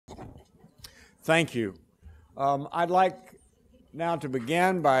Thank you. I'd like now to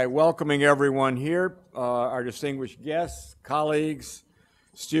begin by welcoming everyone here, our distinguished guests, colleagues,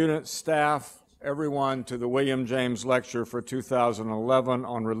 students, staff, everyone to the William James Lecture for 2011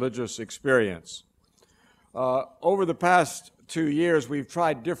 on Religious Experience. Over the past 2 years, we've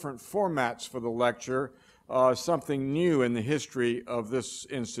tried different formats for the lecture, something new in the history of this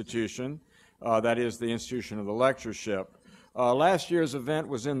institution, that is the institution of the lectureship. Last year's event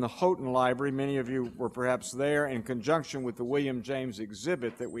was in the Houghton Library. Many of you were perhaps there in conjunction with the William James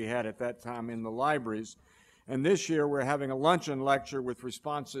exhibit that we had at that time in the libraries. And this year we're having a luncheon lecture with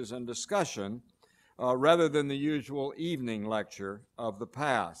responses and discussion rather than the usual evening lecture of the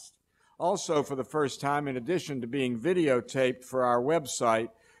past. Also, for the first time, in addition to being videotaped for our website,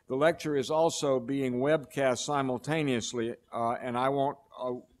 the lecture is also being webcast simultaneously, and I want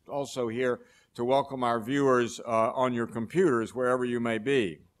also here to welcome our viewers on your computers, wherever you may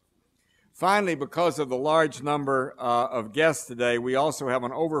be. Finally, because of the large number of guests today, we also have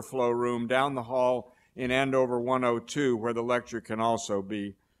an overflow room down the hall in Andover 102, where the lecture can also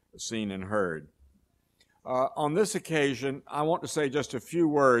be seen and heard. On this occasion, I want to say just a few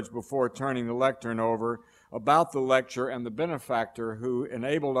words before turning the lectern over about the lecture and the benefactor who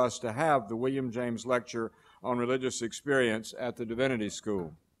enabled us to have the William James Lecture on Religious Experience at the Divinity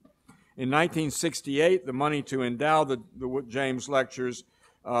School. In 1968, the money to endow the James Lectures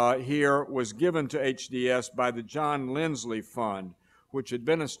here was given to HDS by the John Lindsley Fund, which had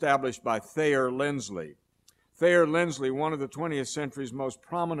been established by Thayer Lindsley. Thayer Lindsley, one of the 20th century's most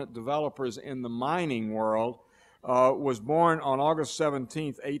prominent developers in the mining world, was born on August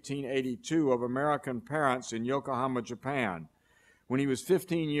 17, 1882, of American parents in Yokohama, Japan. When he was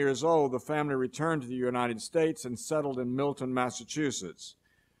 15 years old, the family returned to the United States and settled in Milton, Massachusetts.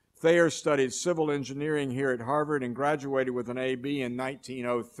 Thayer studied civil engineering here at Harvard and graduated with an A.B. in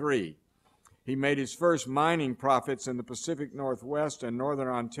 1903. He made his first mining profits in the Pacific Northwest and Northern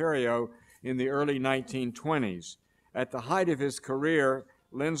Ontario in the early 1920s. At the height of his career,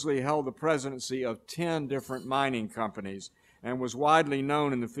 Lindsley held the presidency of 10 different mining companies and was widely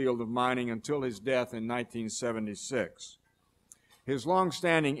known in the field of mining until his death in 1976. His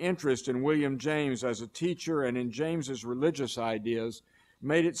long-standing interest in William James as a teacher and in James's religious ideas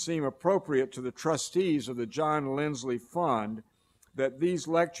made it seem appropriate to the trustees of the John Lindsley Fund that these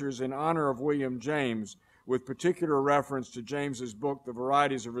lectures in honor of William James, with particular reference to James's book, The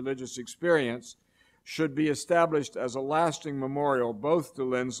Varieties of Religious Experience, should be established as a lasting memorial both to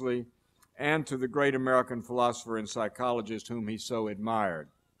Lindsley and to the great American philosopher and psychologist whom he so admired.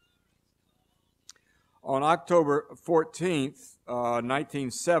 On October 14th,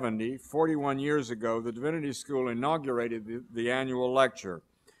 1970, 41 years ago, the Divinity School inaugurated the annual lecture,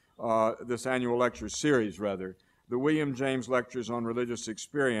 this annual lecture series, rather, the William James Lectures on Religious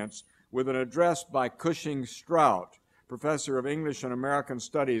Experience, with an address by Cushing Strout, professor of English and American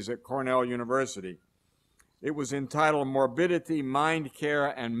Studies at Cornell University. It was entitled Morbidity, Mind Care,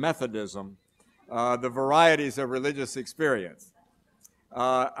 and Methodism, the Varieties of Religious Experience.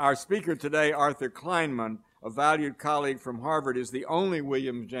 Our speaker today, Arthur Kleinman, a valued colleague from Harvard, is the only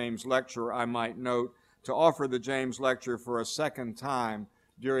William James lecturer, I might note, to offer the James Lecture for a second time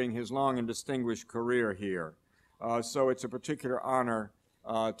during his long and distinguished career here. So it's a particular honor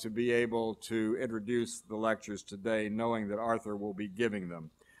to be able to introduce the lectures today, knowing that Arthur will be giving them.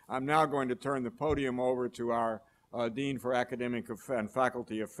 I'm now going to turn the podium over to our Dean for Academic and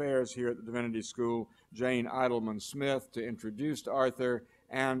Faculty Affairs here at the Divinity School, Jane Idleman-Smith, to introduce Arthur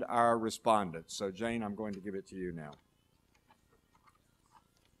and our respondents. So, Jane, I'm going to give it to you now.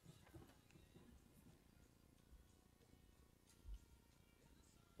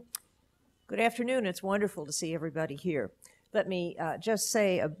 Good afternoon. It's wonderful to see everybody here. Let me just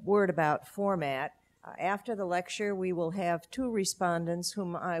say a word about format. After the lecture, we will have two respondents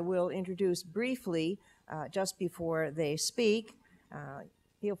whom I will introduce briefly just before they speak.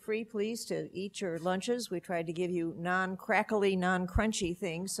 Feel free, please, to eat your lunches. We tried to give you non-crackly, non-crunchy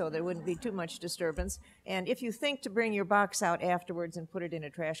things so there wouldn't be too much disturbance. And if you think to bring your box out afterwards and put it in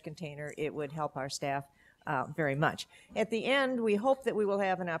a trash container, it would help our staff very much. At the end, we hope that we will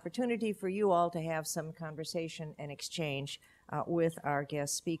have an opportunity for you all to have some conversation and exchange with our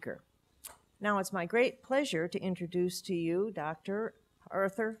guest speaker. Now, it's my great pleasure to introduce to you Dr.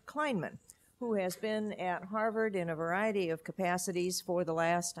 Arthur Kleinman, who has been at Harvard in a variety of capacities for the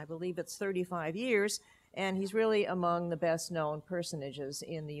last, I believe it's 35 years, and he's really among the best-known personages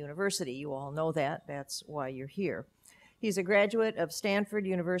in the university. You all know that. That's why you're here. He's a graduate of Stanford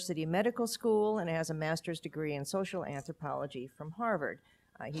University Medical School and has a master's degree in social anthropology from Harvard.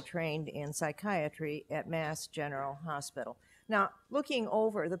 He trained in psychiatry at Mass General Hospital. Now, looking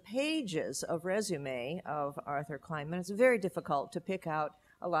over the pages of resume of Arthur Kleinman, it's very difficult to pick out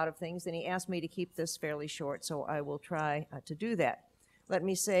a lot of things, and he asked me to keep this fairly short, so I will try to do that. Let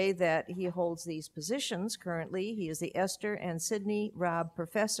me say that he holds these positions currently. He is the Esther and Sidney Rabb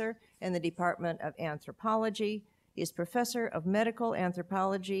Professor in the Department of Anthropology. He is Professor of Medical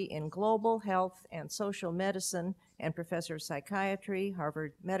Anthropology in Global Health and Social Medicine and Professor of Psychiatry,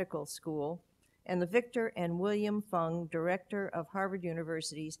 Harvard Medical School, and the Victor and William Fung Director of Harvard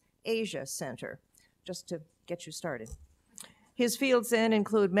University's Asia Center, just to get you started. His fields then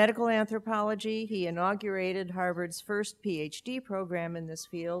include medical anthropology. He inaugurated Harvard's first PhD program in this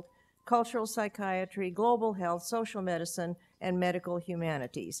field, cultural psychiatry, global health, social medicine, and medical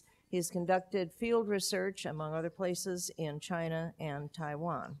humanities. He has conducted field research, among other places, in China and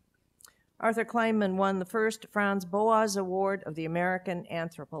Taiwan. Arthur Kleinman won the first Franz Boas Award of the American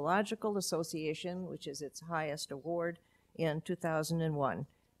Anthropological Association, which is its highest award, in 2001.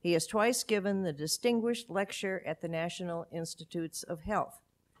 He has twice given the Distinguished Lecture at the National Institutes of Health.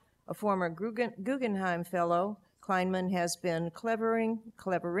 A former Guggenheim Fellow, Kleinman has been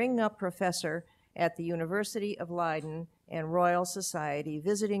Clevering Up Professor at the University of Leiden and Royal Society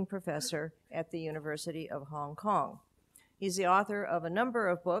Visiting Professor at the University of Hong Kong. He's the author of a number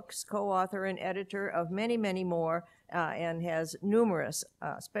of books, co-author and editor of many, many more, and has numerous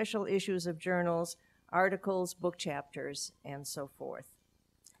special issues of journals, articles, book chapters, and so forth.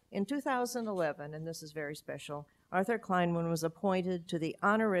 In 2011, and this is very special, Arthur Kleinman was appointed to the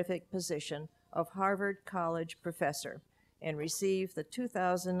honorific position of Harvard College Professor and received the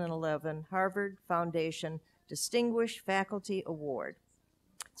 2011 Harvard Foundation Distinguished Faculty Award.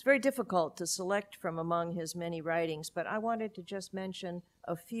 It's very difficult to select from among his many writings, but I wanted to just mention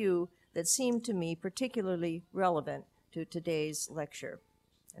a few that seem to me particularly relevant to today's lecture.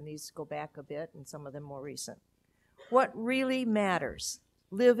 And these go back a bit, and some of them more recent. What really matters?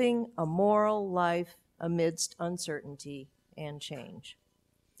 Living a moral life amidst uncertainty and change.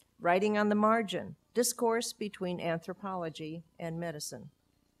 Writing on the margin, discourse between anthropology and medicine.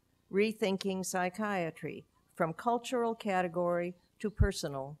 Rethinking psychiatry, from cultural category to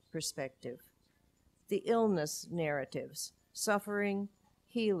personal perspective. The illness narratives, suffering,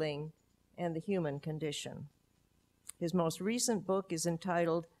 healing, and the human condition. His most recent book is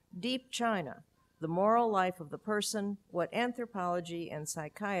entitled Deep China, The Moral Life of the Person, What Anthropology and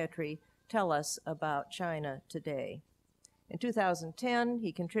Psychiatry Tell Us About China Today. In 2010,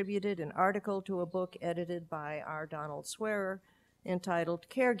 he contributed an article to a book edited by R. Donald Swearer entitled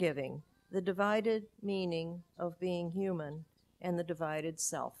Caregiving, The Divided Meaning of Being Human and the Divided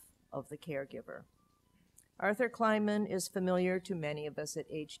Self of the Caregiver. Arthur Kleinman is familiar to many of us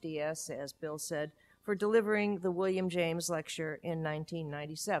at HDS, as Bill said, for delivering the William James Lecture in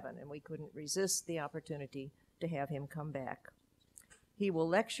 1997, and we couldn't resist the opportunity to have him come back. He will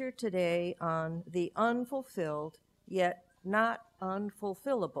lecture today on the unfulfilled, yet not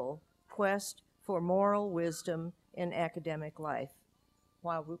unfulfillable, quest for moral wisdom in academic life,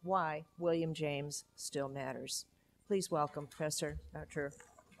 why William James still matters. Please welcome Professor Dr.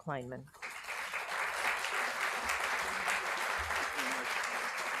 Kleinman.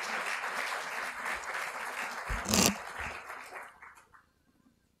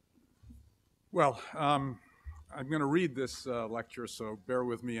 Well, I'm going to read this lecture, so bear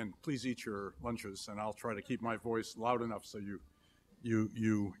with me, and please eat your lunches, and I'll try to keep my voice loud enough so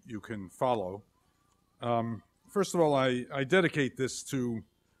you can follow. First of all, I dedicate this to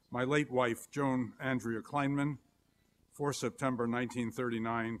my late wife, Joan Andrea Kleinman, 4 September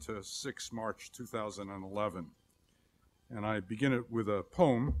 1939 to 6 March 2011. And I begin it with a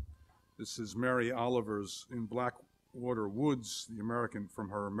poem. This is Mary Oliver's In Blackwater Woods, from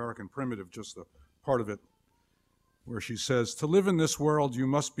her American Primitive, just a part of it, where she says, "To live in this world, you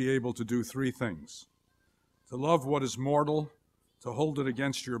must be able to do 3 things. To love what is mortal, to hold it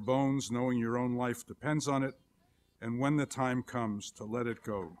against your bones, knowing your own life depends on it, and when the time comes, to let it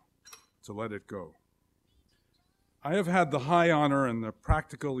go, to let it go." I have had the high honor and the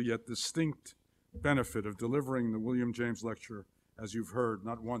practical yet distinct benefit of delivering the William James Lecture, as you've heard,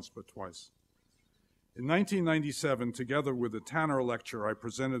 not once but twice. In 1997, together with the Tanner Lecture I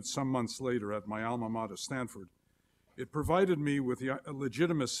presented some months later at my alma mater, Stanford, it provided me with the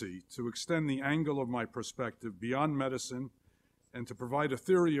legitimacy to extend the angle of my perspective beyond medicine and to provide a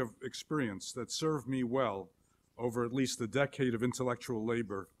theory of experience that served me well over at least a decade of intellectual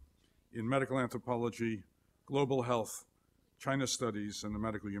labor in medical anthropology, global health, China studies, and the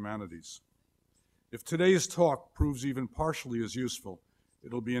medical humanities. If today's talk proves even partially as useful,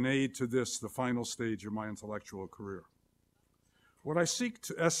 it'll be an aid to this, the final stage of my intellectual career. What I seek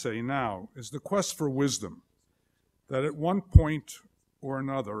to essay now is the quest for wisdom, that at one point or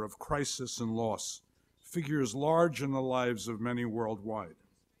another of crisis and loss figures large in the lives of many worldwide.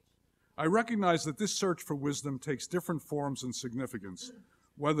 I recognize that this search for wisdom takes different forms and significance,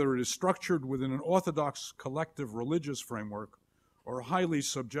 whether it is structured within an orthodox collective religious framework or a highly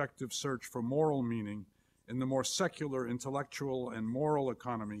subjective search for moral meaning in the more secular intellectual and moral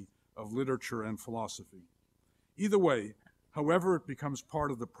economy of literature and philosophy. Either way, however it becomes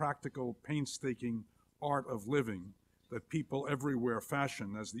part of the practical, painstaking art of living that people everywhere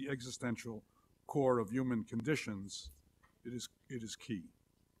fashion as the existential core of human conditions, it is key.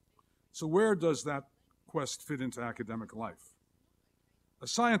 So where does that quest fit into academic life? A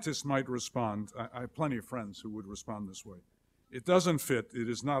scientist might respond, I have plenty of friends who would respond this way, it doesn't fit, it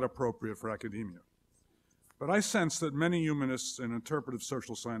is not appropriate for academia. But I sense that many humanists and interpretive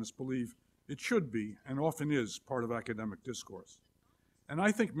social scientists believe it should be, and often is, part of academic discourse. And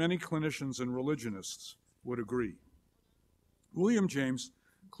I think many clinicians and religionists would agree. William James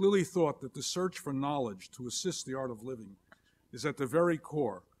clearly thought that the search for knowledge to assist the art of living is at the very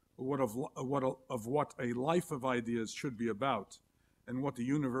core of what a life of ideas should be about and what the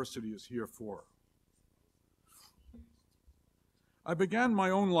university is here for. I began my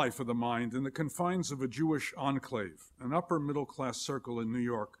own life of the mind in the confines of a Jewish enclave, an upper middle-class circle in New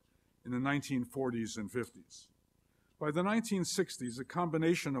York in the 1940s and 50s. By the 1960s, a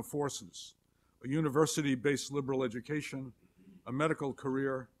combination of forces, a university-based liberal education, a medical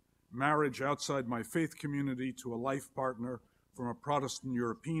career, marriage outside my faith community to a life partner from a Protestant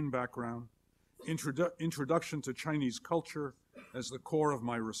European background, introduction to Chinese culture as the core of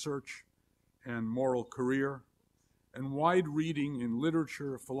my research and moral career, and wide reading in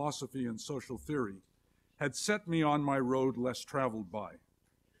literature, philosophy, and social theory had set me on my road less traveled by.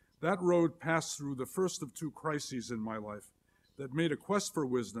 That road passed through the first of two crises in my life that made a quest for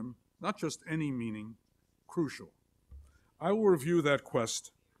wisdom, not just any meaning, crucial. I will review that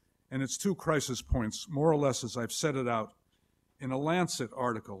quest and its two crisis points more or less as I've set it out in a Lancet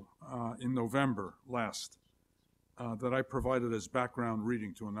article in November last that I provided as background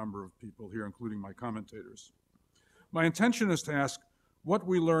reading to a number of people here, including my commentators. My intention is to ask what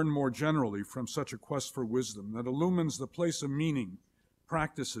we learn more generally from such a quest for wisdom that illumines the place of meaning,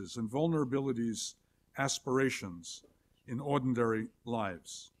 practices, and vulnerabilities, aspirations in ordinary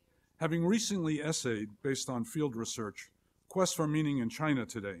lives. Having recently essayed, based on field research, quest for meaning in China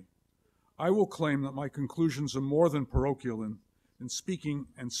today, I will claim that my conclusions are more than parochial in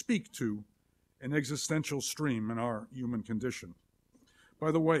speak to an existential stream in our human condition.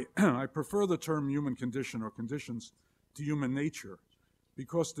 By the way, I prefer the term human condition or conditions to human nature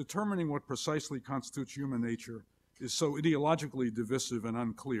because determining what precisely constitutes human nature is so ideologically divisive and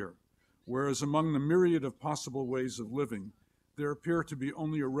unclear, whereas among the myriad of possible ways of living, there appear to be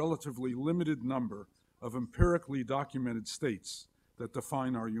only a relatively limited number of empirically documented states that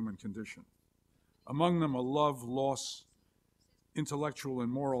define our human condition. Among them are love, loss, intellectual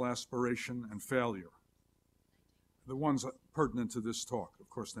and moral aspiration, and failure. The ones pertinent to this talk. Of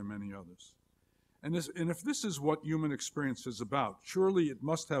course, there are many others. And if this is what human experience is about, surely it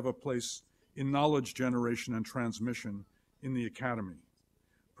must have a place in knowledge generation and transmission in the academy.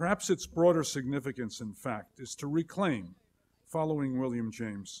 Perhaps its broader significance, in fact, is to reclaim, following William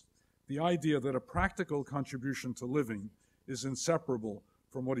James, the idea that a practical contribution to living is inseparable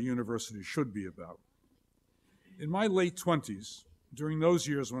from what a university should be about. In my late 20s, during those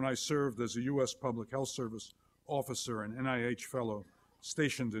years when I served as a U.S. Public Health Service officer and NIH fellow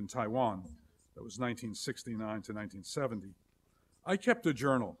stationed in Taiwan, that was 1969 to 1970, I kept a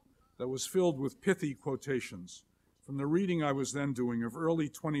journal that was filled with pithy quotations from the reading I was then doing of early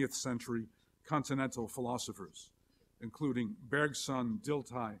 20th century continental philosophers, including Bergson,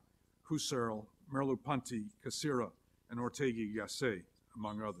 Dilthey, Husserl, Merleau-Ponty, Cassirer, and Ortega-y-Gasset,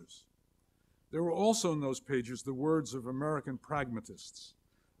 among others. There were also in those pages the words of American pragmatists,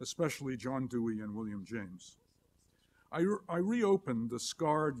 especially John Dewey and William James. I reopened the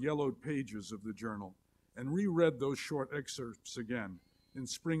scarred, yellowed pages of the journal and reread those short excerpts again in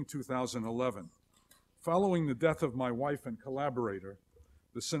spring 2011, following the death of my wife and collaborator,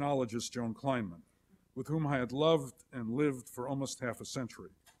 the sinologist Joan Kleinman, with whom I had loved and lived for almost half a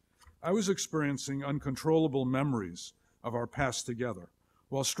century. I was experiencing uncontrollable memories of our past together,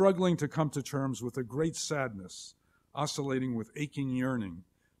 while struggling to come to terms with a great sadness, oscillating with aching yearning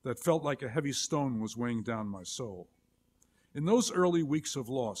that felt like a heavy stone was weighing down my soul. In those early weeks of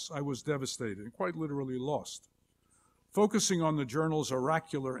loss, I was devastated, quite literally lost. Focusing on the journal's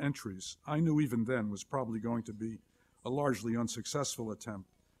oracular entries, I knew even then was probably going to be a largely unsuccessful attempt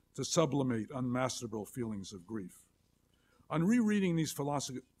to sublimate unmasterable feelings of grief. On rereading these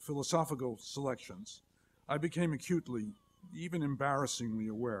philosophical selections, I became acutely, even embarrassingly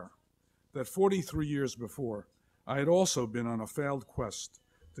aware that 43 years before, I had also been on a failed quest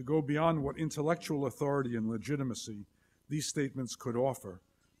to go beyond what intellectual authority and legitimacy these statements could offer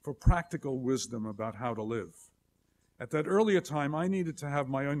for practical wisdom about how to live. At that earlier time, I needed to have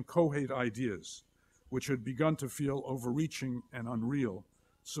my own cohate ideas, which had begun to feel overreaching and unreal,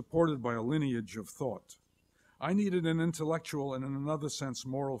 supported by a lineage of thought. I needed an intellectual and, in another sense,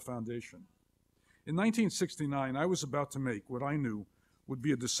 moral foundation. In 1969, I was about to make what I knew would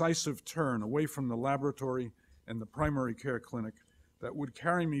be a decisive turn away from the laboratory and the primary care clinic that would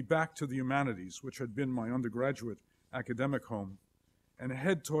carry me back to the humanities, which had been my undergraduate academic home, and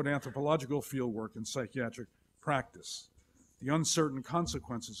ahead toward anthropological fieldwork and psychiatric practice, the uncertain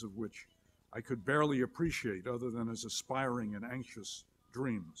consequences of which I could barely appreciate other than as aspiring and anxious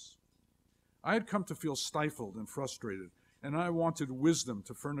dreams. I had come to feel stifled and frustrated, and I wanted wisdom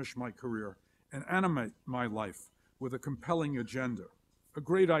to furnish my career and animate my life with a compelling agenda, a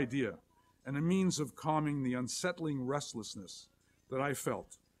great idea, and a means of calming the unsettling restlessness that I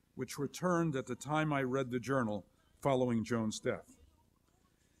felt, which returned at the time I read the journal following Joan's death.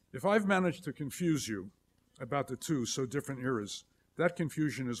 If I've managed to confuse you about the two so different eras, that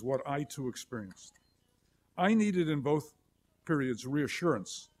confusion is what I too experienced. I needed in both periods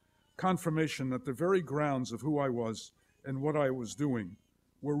reassurance, confirmation that the very grounds of who I was and what I was doing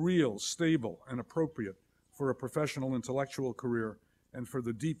were real, stable, and appropriate for a professional intellectual career and for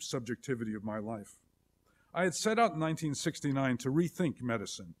the deep subjectivity of my life. I had set out in 1969 to rethink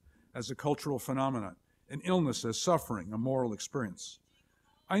medicine as a cultural phenomenon, and illness as suffering, a moral experience.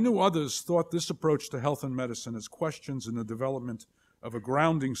 I knew others thought this approach to health and medicine as questions in the development of a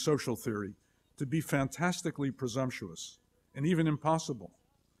grounding social theory to be fantastically presumptuous and even impossible.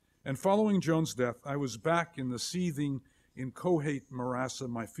 And following Joan's death, I was back in the seething, inchoate morass of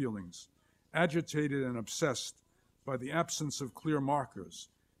my feelings, agitated and obsessed by the absence of clear markers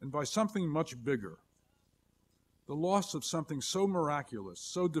and by something much bigger, the loss of something so miraculous,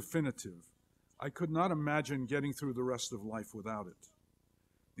 so definitive, I could not imagine getting through the rest of life without it.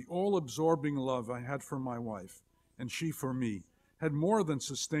 The all-absorbing love I had for my wife, and she for me, had more than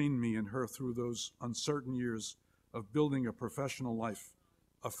sustained me and her through those uncertain years of building a professional life,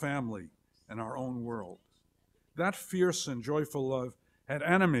 a family, and our own world. That fierce and joyful love had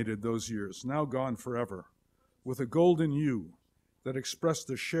animated those years, now gone forever, with a golden hue that expressed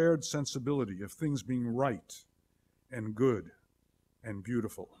a shared sensibility of things being right and good and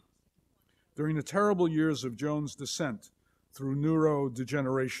beautiful. During the terrible years of Joan's descent through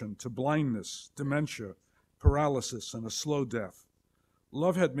neurodegeneration to blindness, dementia, paralysis, and a slow death,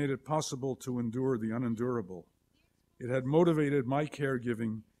 love had made it possible to endure the unendurable. It had motivated my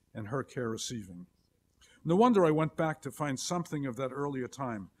caregiving and her care receiving. No wonder I went back to find something of that earlier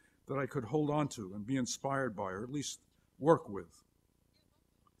time that I could hold on to and be inspired by, or at least work with.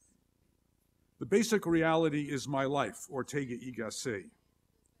 The basic reality is my life, Ortega y Gasset.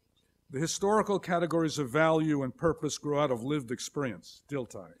 The historical categories of value and purpose grow out of lived experience,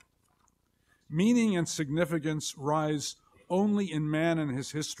 Dilthey. Meaning and significance rise only in man and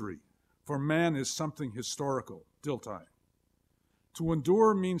his history, for man is something historical, Dilthey. To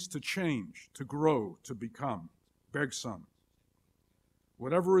endure means to change, to grow, to become, Bergson.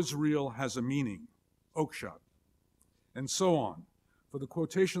 Whatever is real has a meaning, Oakeshott. And so on, for the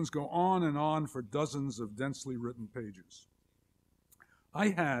quotations go on and on for dozens of densely written pages. I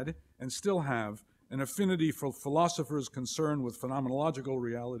had, and still have, an affinity for philosophers concerned with phenomenological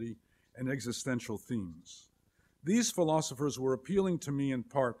reality and existential themes. These philosophers were appealing to me in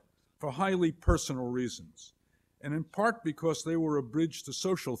part for highly personal reasons, and in part because they were a bridge to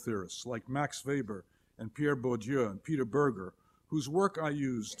social theorists like Max Weber and Pierre Bourdieu and Peter Berger, whose work I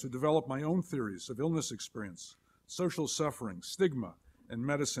used to develop my own theories of illness experience, social suffering, stigma, and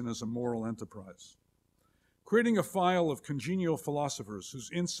medicine as a moral enterprise. Creating a file of congenial philosophers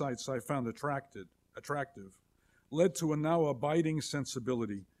whose insights I found attractive led to a now abiding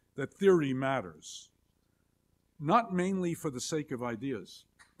sensibility that theory matters, not mainly for the sake of ideas,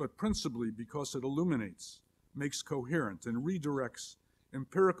 but principally because it illuminates, makes coherent, and redirects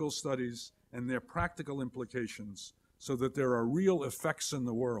empirical studies and their practical implications so that there are real effects in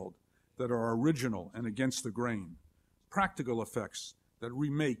the world that are original and against the grain, practical effects that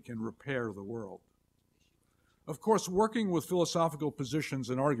remake and repair the world. Of course, working with philosophical positions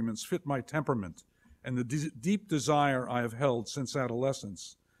and arguments fit my temperament and the deep desire I have held since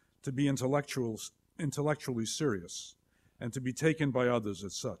adolescence to be intellectually serious and to be taken by others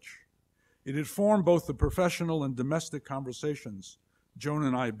as such. It had formed both the professional and domestic conversations Joan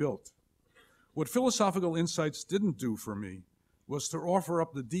and I built. What philosophical insights didn't do for me was to offer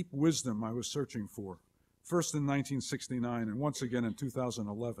up the deep wisdom I was searching for, first in 1969 and once again in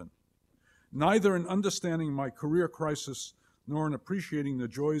 2011. Neither in understanding my career crisis nor in appreciating the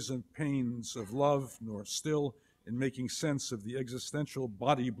joys and pains of love, nor still in making sense of the existential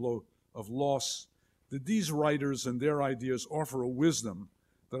body blow of loss, did these writers and their ideas offer a wisdom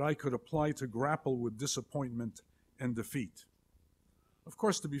that I could apply to grapple with disappointment and defeat. Of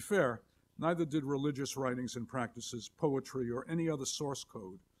course, to be fair, neither did religious writings and practices, poetry, or any other source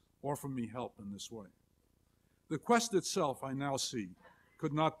code offer me help in this way. The quest itself, I now see,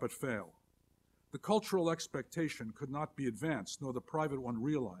 could not but fail. The cultural expectation could not be advanced, nor the private one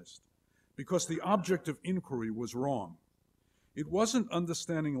realized, because the object of inquiry was wrong. It wasn't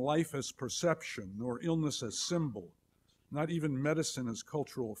understanding life as perception, nor illness as symbol, not even medicine as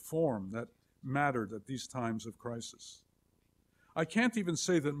cultural form that mattered at these times of crisis. I can't even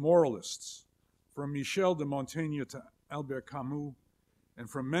say that moralists, from Michel de Montaigne to Albert Camus, and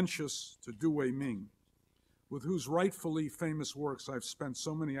from Mencius to Du Wei Ming, with whose rightfully famous works I've spent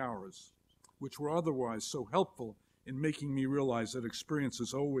so many hours, which were otherwise so helpful in making me realize that experience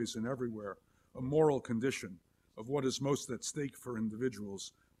is always and everywhere a moral condition of what is most at stake for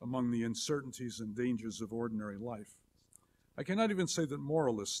individuals among the uncertainties and dangers of ordinary life. I cannot even say that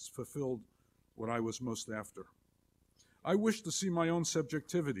moralists fulfilled what I was most after. I wish to see my own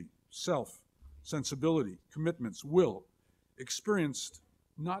subjectivity, self, sensibility, commitments, will, experienced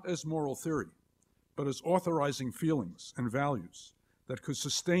not as moral theory, but as authorizing feelings and values that could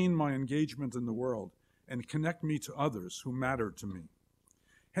sustain my engagement in the world and connect me to others who mattered to me.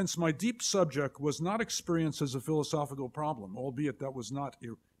 Hence, my deep subject was not experience as a philosophical problem, albeit that was not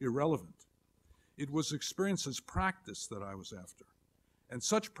irrelevant. It was experience as practice that I was after. And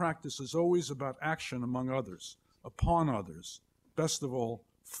such practice is always about action among others, upon others, best of all,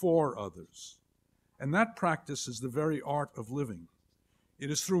 for others. And that practice is the very art of living. It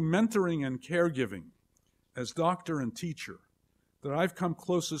is through mentoring and caregiving, as doctor and teacher, that I've come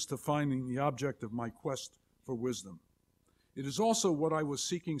closest to finding the object of my quest for wisdom. It is also what I was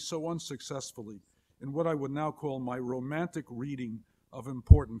seeking so unsuccessfully in what I would now call my romantic reading of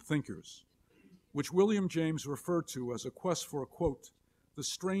important thinkers, which William James referred to as a quest for, quote, the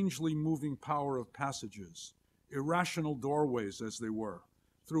strangely moving power of passages, irrational doorways as they were,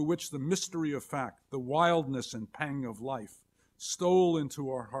 through which the mystery of fact, the wildness and pang of life, stole into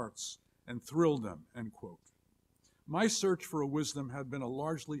our hearts and thrilled them, end quote. My search for a wisdom had been a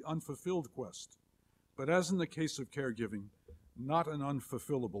largely unfulfilled quest, but as in the case of caregiving, not an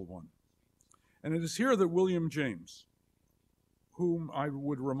unfulfillable one. And it is here that William James, whom I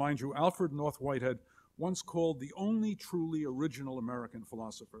would remind you Alfred North Whitehead once called the only truly original American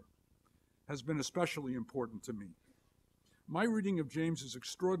philosopher, has been especially important to me. My reading of James's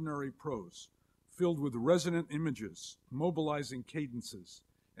extraordinary prose, filled with resonant images, mobilizing cadences,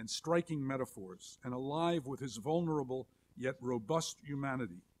 and striking metaphors, and alive with his vulnerable yet robust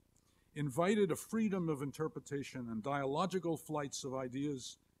humanity, invited a freedom of interpretation and dialogical flights of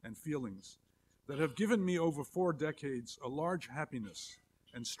ideas and feelings that have given me over 4 decades a large happiness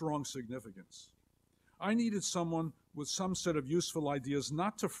and strong significance. I needed someone with some set of useful ideas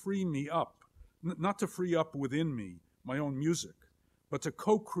not to free me up, not to free up within me my own music, but to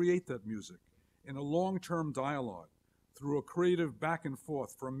co-create that music in a long-term dialogue through a creative back and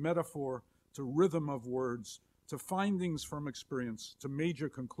forth from metaphor to rhythm of words to findings from experience to major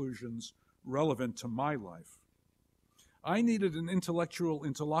conclusions relevant to my life. I needed an intellectual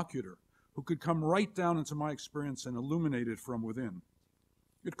interlocutor who could come right down into my experience and illuminate it from within.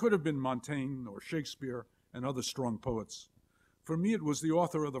 It could have been Montaigne or Shakespeare and other strong poets. For me, it was the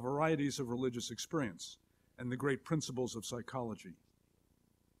author of the Varieties of Religious Experience and the Great Principles of Psychology.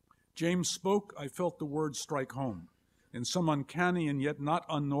 James spoke, I felt the words strike home. In some uncanny and yet not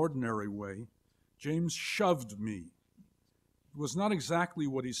unordinary way, James shoved me. It was not exactly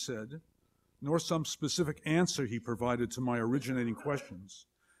what he said, nor some specific answer he provided to my originating questions,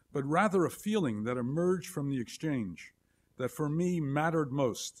 but rather a feeling that emerged from the exchange that for me mattered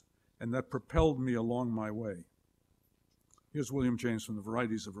most and that propelled me along my way. Here's William James from the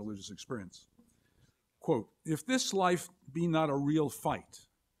Varieties of Religious Experience. Quote, if this life be not a real fight,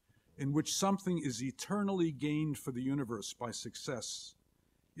 in which something is eternally gained for the universe by success,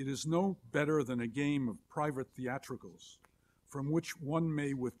 it is no better than a game of private theatricals from which one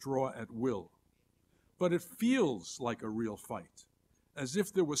may withdraw at will. But it feels like a real fight, as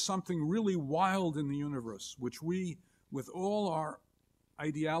if there was something really wild in the universe which we, with all our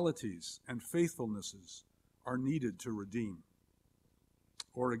idealities and faithfulnesses, are needed to redeem.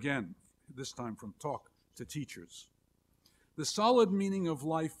 Or again, this time from talk to teachers. The solid meaning of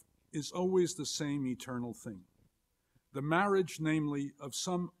life is always the same eternal thing. The marriage, namely, of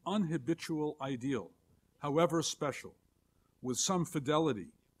some unhabitual ideal however special, with some fidelity,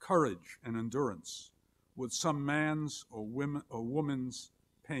 courage, and endurance, with some man's or woman's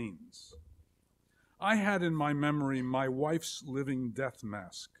pains. I had in my memory my wife's living death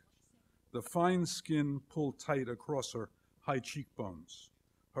mask, the fine skin pulled tight across her high cheekbones,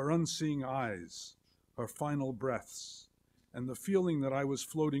 her unseeing eyes, her final breaths, and the feeling that I was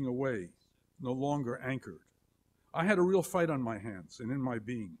floating away, no longer anchored. I had a real fight on my hands and in my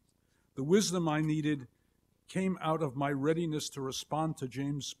being. The wisdom I needed came out of my readiness to respond to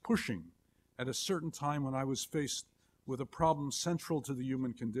James' pushing at a certain time when I was faced with a problem central to the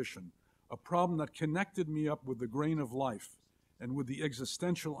human condition, a problem that connected me up with the grain of life and with the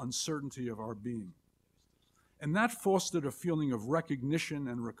existential uncertainty of our being. And that fostered a feeling of recognition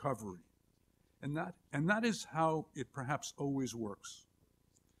and recovery. And that is how it perhaps always works.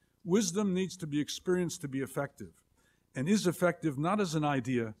 Wisdom needs to be experienced to be effective, and is effective not as an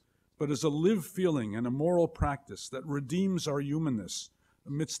idea, but as a lived feeling and a moral practice that redeems our humanness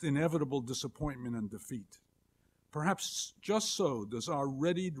amidst inevitable disappointment and defeat. Perhaps just so does our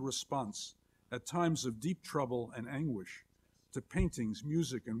readied response at times of deep trouble and anguish to paintings,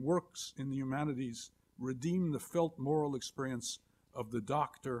 music, and works in the humanities redeem the felt moral experience of the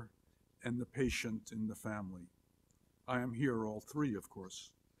doctor and the patient in the family. I am here, all three, of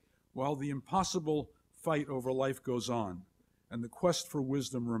course. While the impossible fight over life goes on, and the quest for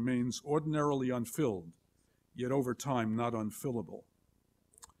wisdom remains ordinarily unfilled, yet over time not unfillable.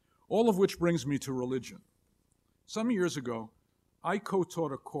 All of which brings me to religion. Some years ago, I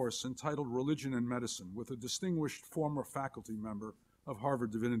co-taught a course entitled Religion and Medicine with a distinguished former faculty member of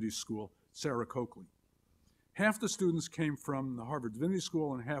Harvard Divinity School, Sarah Coakley. Half the students came from the Harvard Divinity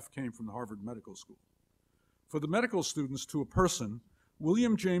School and half came from the Harvard Medical School. For the medical students, to a person,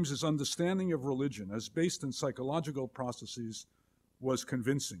 William James's understanding of religion as based in psychological processes was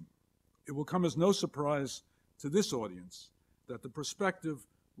convincing. It will come as no surprise to this audience that the perspective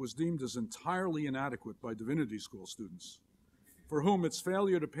was deemed as entirely inadequate by divinity school students, for whom its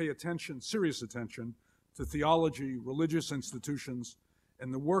failure to pay attention, serious attention, to theology, religious institutions,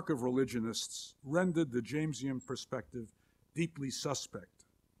 and the work of religionists rendered the Jamesian perspective deeply suspect.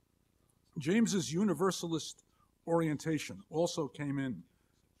 James's universalist orientation also came in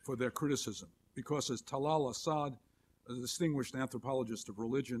for their criticism, because as Talal Asad, a distinguished anthropologist of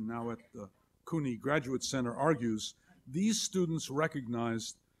religion now at the CUNY Graduate Center, argues, these students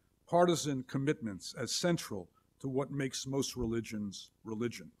recognized partisan commitments as central to what makes most religions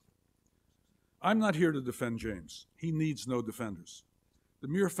religion. I'm not here to defend James. He needs no defenders. The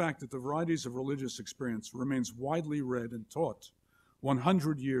mere fact that the varieties of religious experience remains widely read and taught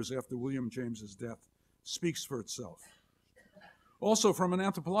 100 years after William James's death speaks for itself. Also, from an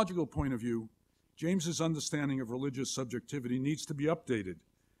anthropological point of view, James's understanding of religious subjectivity needs to be updated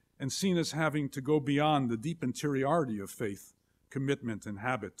and seen as having to go beyond the deep interiority of faith, commitment, and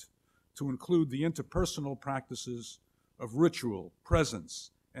habit to include the interpersonal practices of ritual,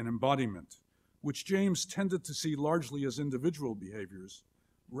 presence, and embodiment, which James tended to see largely as individual behaviors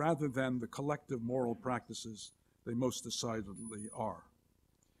rather than the collective moral practices they most decidedly are.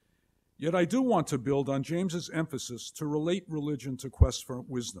 Yet I do want to build on James's emphasis to relate religion to quest for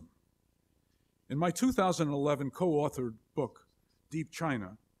wisdom. In my 2011 co-authored book, Deep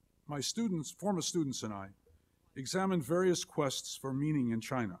China, my former students and I examined various quests for meaning in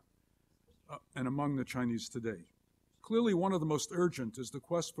China and among the Chinese today. Clearly, one of the most urgent is the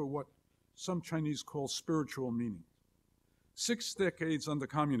quest for what some Chinese call spiritual meaning. 6 decades under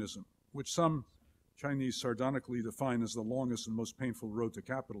communism, which some Chinese sardonically define as the longest and most painful road to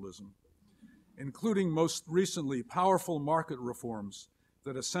capitalism, including most recently powerful market reforms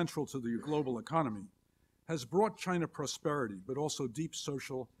that are central to the global economy, has brought China prosperity, but also deep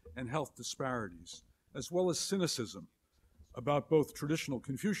social and health disparities, as well as cynicism about both traditional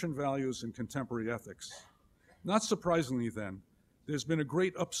Confucian values and contemporary ethics. Not surprisingly, then, there's been a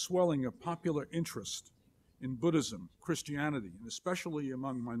great upswelling of popular interest in Buddhism, Christianity, and especially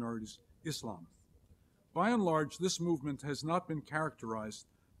among minorities, Islam. By and large, this movement has not been characterized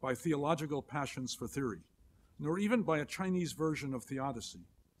by theological passions for theory, nor even by a Chinese version of theodicy,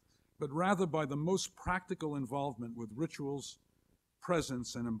 but rather by the most practical involvement with rituals,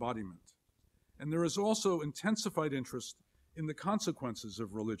 presence, and embodiment. And there is also intensified interest in the consequences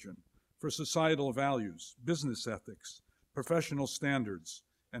of religion for societal values, business ethics, professional standards,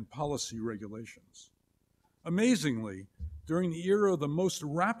 and policy regulations. Amazingly, during the era of the most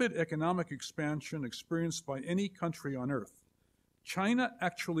rapid economic expansion experienced by any country on earth, China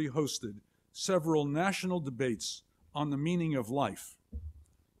actually hosted several national debates on the meaning of life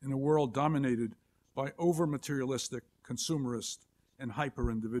in a world dominated by over-materialistic, consumerist, and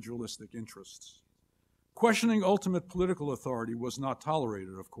hyper-individualistic interests. Questioning ultimate political authority was not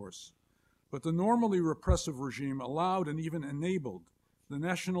tolerated, of course, but the normally repressive regime allowed and even enabled the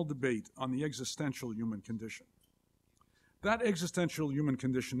national debate on the existential human condition. That existential human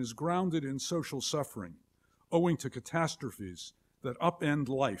condition is grounded in social suffering, owing to catastrophes that upend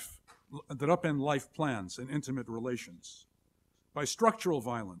life plans and intimate relations, by structural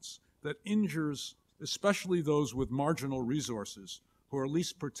violence that injures especially those with marginal resources who are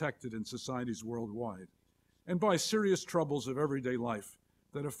least protected in societies worldwide, and by serious troubles of everyday life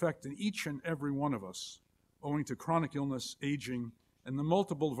that affect each and every one of us, owing to chronic illness, aging, and the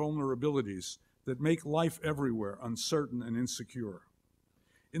multiple vulnerabilities that make life everywhere uncertain and insecure.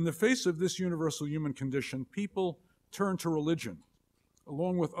 In the face of this universal human condition, people turn to religion,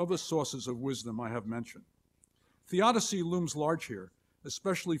 along with other sources of wisdom I have mentioned. Theodicy looms large here,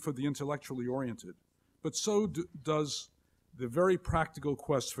 especially for the intellectually oriented, but so does the very practical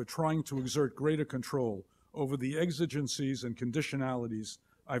quest for trying to exert greater control over the exigencies and conditionalities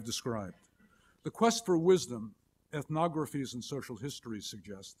I've described. The quest for wisdom, ethnographies and social histories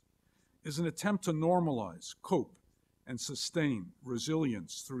suggest, is an attempt to normalize, cope, and sustain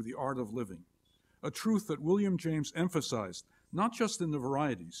resilience through the art of living, a truth that William James emphasized not just in the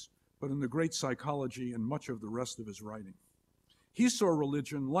varieties, but in the great psychology and much of the rest of his writing. He saw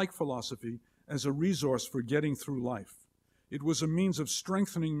religion, like philosophy, as a resource for getting through life. It was a means of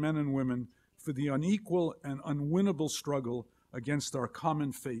strengthening men and women for the unequal and unwinnable struggle against our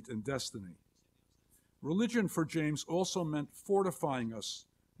common fate and destiny. Religion for James also meant fortifying us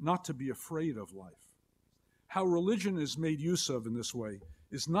not to be afraid of life. How religion is made use of in this way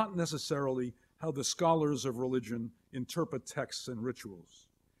is not necessarily how the scholars of religion interpret texts and rituals.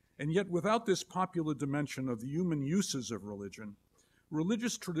 And yet, without this popular dimension of the human uses of religion,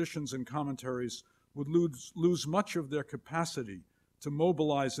 religious traditions and commentaries would lose much of their capacity to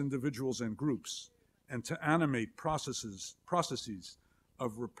mobilize individuals and groups and to animate processes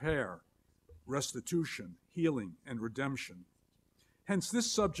of repair, restitution, healing, and redemption. Hence,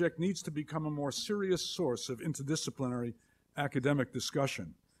 this subject needs to become a more serious source of interdisciplinary academic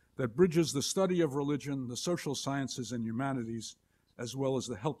discussion that bridges the study of religion, the social sciences and humanities, as well as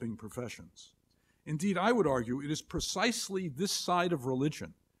the helping professions. Indeed, I would argue it is precisely this side of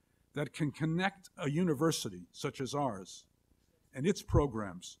religion that can connect a university such as ours and its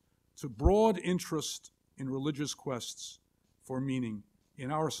programs to broad interest in religious quests for meaning in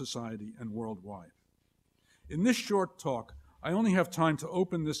our society and worldwide. In this short talk, I only have time to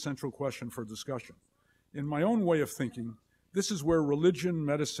open this central question for discussion. In my own way of thinking, this is where religion,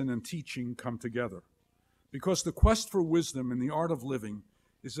 medicine, and teaching come together, because the quest for wisdom and the art of living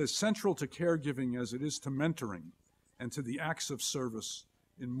is as central to caregiving as it is to mentoring and to the acts of service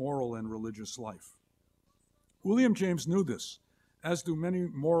in moral and religious life. William James knew this, as do many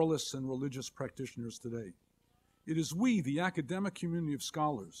moralists and religious practitioners today. It is we, the academic community of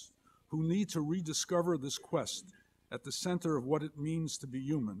scholars, who need to rediscover this quest at the center of what it means to be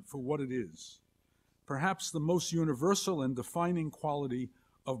human for what it is, perhaps the most universal and defining quality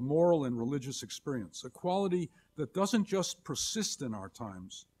of moral and religious experience, a quality that doesn't just persist in our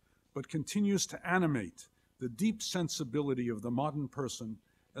times, but continues to animate the deep sensibility of the modern person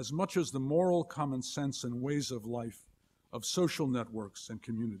as much as the moral common sense and ways of life of social networks and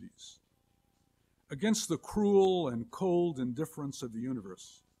communities. Against the cruel and cold indifference of the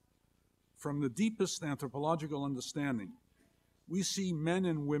universe, from the deepest anthropological understanding, we see men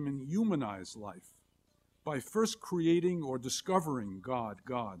and women humanize life by first creating or discovering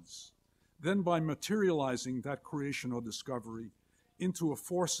gods, then by materializing that creation or discovery into a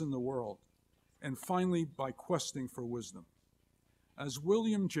force in the world, and finally by questing for wisdom. As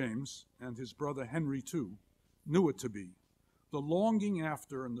William James, and his brother Henry too, knew it to be, the longing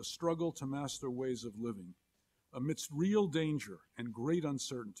after and the struggle to master ways of living, amidst real danger and great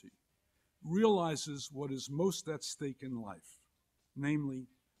uncertainty, realizes what is most at stake in life, namely,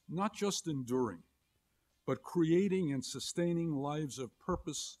 not just enduring, but creating and sustaining lives of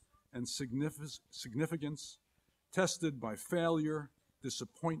purpose and significance, tested by failure,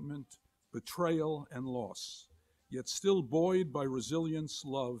 disappointment, betrayal, and loss, yet still buoyed by resilience,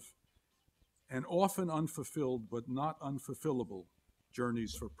 love, and often unfulfilled but not unfulfillable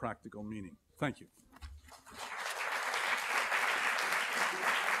journeys for practical meaning. Thank you.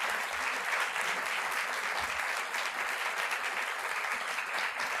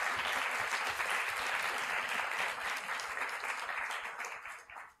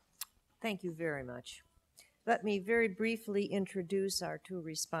 Thank you very much. Let me very briefly introduce our two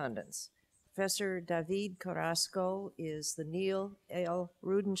respondents. Professor Davíd Carrasco is the Neil L.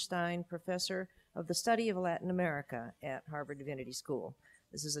 Rudenstine Professor of the Study of Latin America at Harvard Divinity School.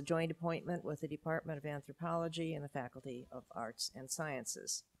 This is a joint appointment with the Department of Anthropology and the Faculty of Arts and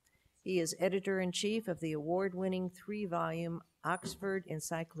Sciences. He is editor-in-chief of the award-winning 3-volume Oxford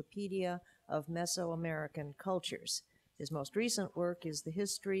Encyclopedia of Mesoamerican Cultures. His most recent work is The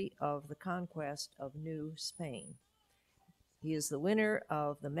History of the Conquest of New Spain. He is the winner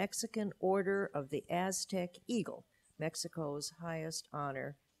of the Mexican Order of the Aztec Eagle, Mexico's highest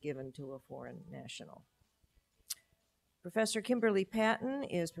honor given to a foreign national. Professor Kimberley Patton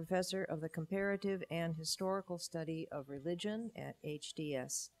is professor of the Comparative and Historical Study of Religion at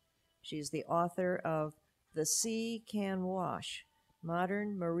HDS. She is the author of The Sea Can Wash,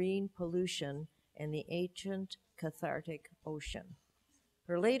 Modern Marine Pollution and the Ancient Cathartic Ocean.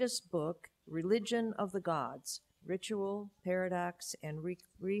 Her latest book, Religion of the Gods, Ritual, Paradox, and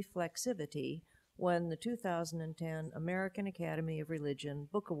Reflexivity, won the 2010 American Academy of Religion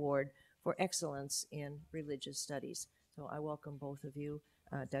Book Award for Excellence in Religious Studies. So I welcome both of you.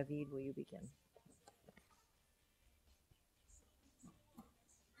 Davíd, will you begin?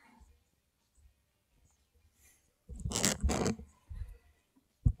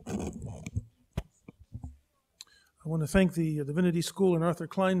 I want to thank the Divinity School and Arthur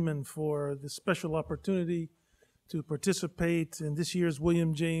Kleinman for this special opportunity to participate in this year's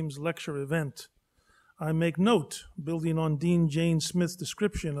William James Lecture event. I make note, building on Dean Jane Smith's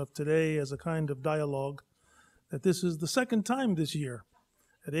description of today as a kind of dialogue, that this is the second time this year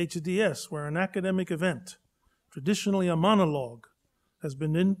at HDS where an academic event, traditionally a monologue, has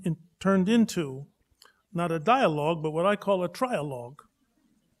been turned into not a dialogue, but what I call a trialogue.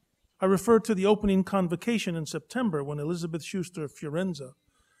 I refer to the opening convocation in September when Elizabeth Schuster of Fiorenza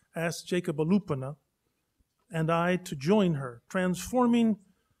asked Jacob Alupana and I to join her, transforming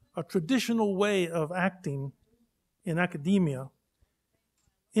a traditional way of acting in academia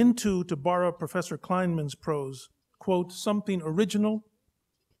into, to borrow Professor Kleinman's prose, quote, something original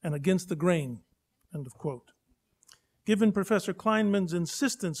and against the grain, end of quote. Given Professor Kleinman's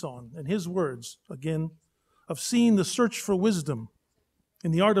insistence on, in his words, again, of seeing the search for wisdom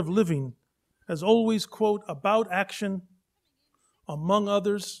in the art of living as always, quote, about action, among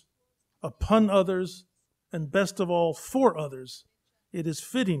others, upon others, and best of all, for others, it is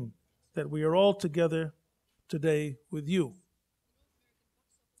fitting that we are all together today with you.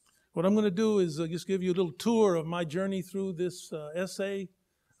 What I'm going to do is just give you a little tour of my journey through this essay,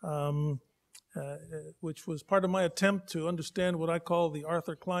 which was part of my attempt to understand what I call the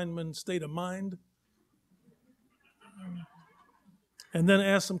Arthur Kleinman state of mind, and then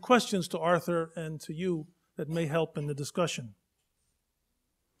ask some questions to Arthur and to you that may help in the discussion.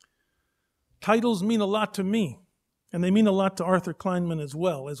 Titles mean a lot to me, and they mean a lot to Arthur Kleinman as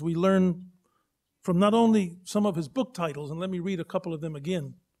well, as we learn from not only some of his book titles, and let me read a couple of them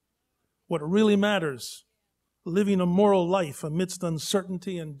again. What really matters, living a moral life amidst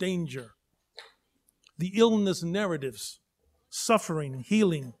uncertainty and danger. The illness narratives, suffering,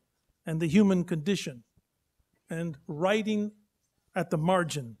 healing, and the human condition. And writing at the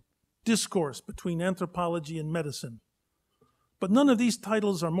margin, discourse between anthropology and medicine. But none of these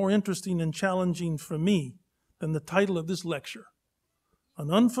titles are more interesting and challenging for me than the title of this lecture,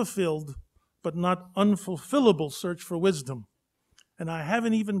 An Unfulfilled but Not Unfulfillable Search for Wisdom. And I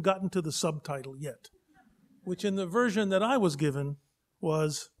haven't even gotten to the subtitle yet, which in the version that I was given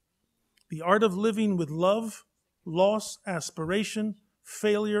was The Art of Living with Love, Loss, Aspiration,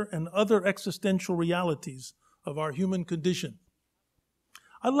 Failure, and Other Existential Realities of Our Human Condition.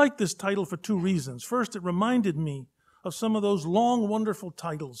 I like this title for two reasons. First, it reminded me of some of those long, wonderful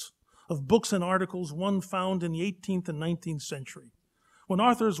titles of books and articles one found in the 18th and 19th century, when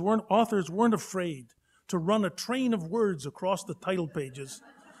authors weren't afraid to run a train of words across the title pages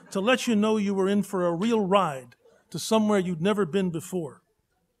to let you know you were in for a real ride to somewhere you'd never been before.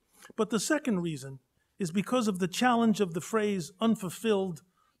 But the second reason is because of the challenge of the phrase unfulfilled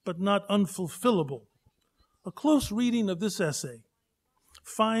but not unfulfillable. A close reading of this essay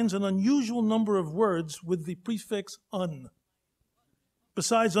finds an unusual number of words with the prefix un.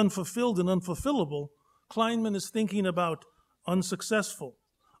 Besides unfulfilled and unfulfillable, Kleinman is thinking about unsuccessful,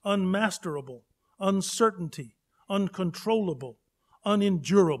 unmasterable, uncertainty, uncontrollable,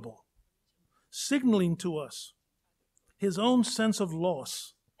 unendurable, signaling to us his own sense of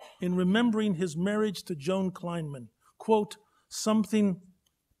loss in remembering his marriage to Joan Kleinman, quote, something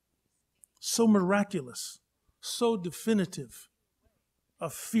so miraculous, so definitive,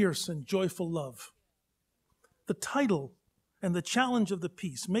 a fierce and joyful love. The title and the challenge of the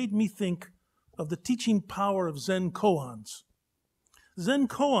piece made me think of the teaching power of Zen koans. Zen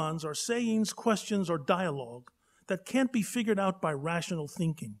koans are sayings, questions, or dialogue that can't be figured out by rational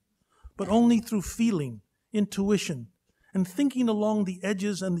thinking, but only through feeling, intuition, and thinking along the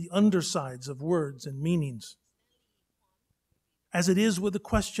edges and the undersides of words and meanings. As it is with the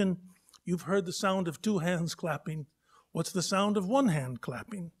question, you've heard the sound of two hands clapping. What's the sound of one hand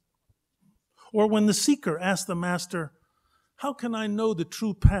clapping? Or when the seeker asked the master, how can I know the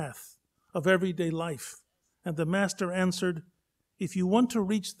true path of everyday life? And the master answered, if you want to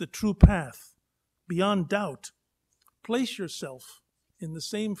reach the true path, beyond doubt, place yourself in the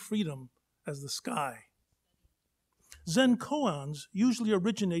same freedom as the sky. Zen koans usually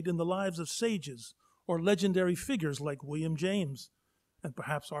originate in the lives of sages or legendary figures like William James and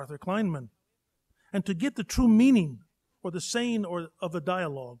perhaps Arthur Kleinman. And to get the true meaning or the saying of a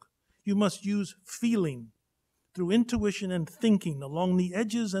dialogue, you must use feeling through intuition and thinking along the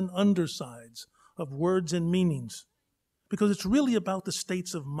edges and undersides of words and meanings, because it's really about the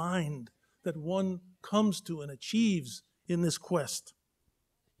states of mind that one comes to and achieves in this quest.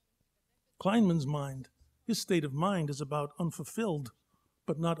 Kleinman's mind, his state of mind is about unfulfilled,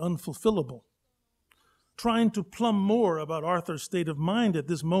 but not unfulfillable. Trying to plumb more about Arthur's state of mind at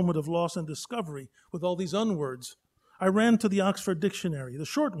this moment of loss and discovery with all these unwords, I ran to the Oxford Dictionary, the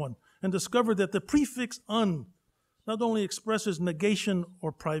short one, and discovered that the prefix un not only expresses negation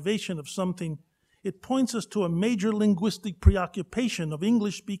or privation of something, it points us to a major linguistic preoccupation of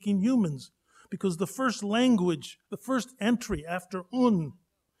English-speaking humans, because the first language, the first entry after un,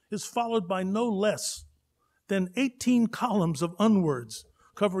 is followed by no less than 18 columns of unwords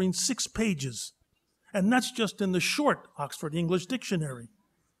covering 6 pages. And that's just in the short Oxford English Dictionary.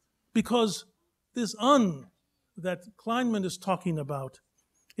 Because this un that Kleinman is talking about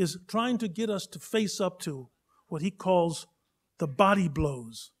is trying to get us to face up to what he calls the body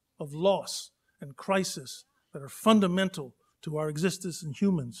blows of loss and crisis that are fundamental to our existence as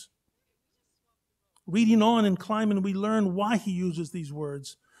humans. Reading on in Kleinman, we learn why he uses these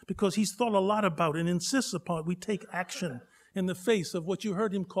words, because he's thought a lot about and insists upon we take action in the face of what you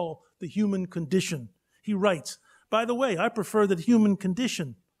heard him call the human condition. He writes, by the way, I prefer the human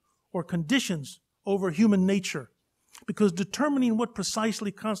condition or conditions over human nature, because determining what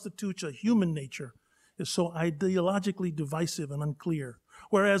precisely constitutes a human nature is so ideologically divisive and unclear,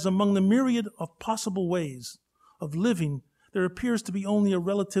 whereas among the myriad of possible ways of living, there appears to be only a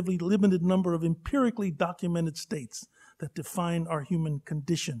relatively limited number of empirically documented states that define our human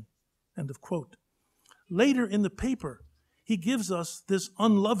condition. End of quote. Later in the paper, he gives us this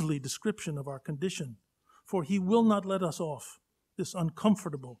unlovely description of our condition, for he will not let us off this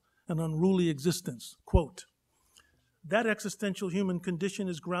uncomfortable and unruly existence. Quote, that existential human condition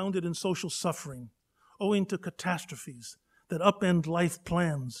is grounded in social suffering, owing to catastrophes that upend life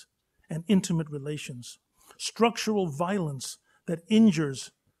plans and intimate relations, structural violence that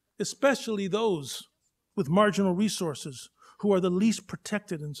injures especially those with marginal resources who are the least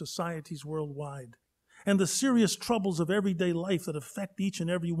protected in societies worldwide, and the serious troubles of everyday life that affect each and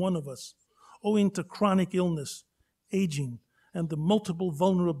every one of us, owing to chronic illness, aging, and the multiple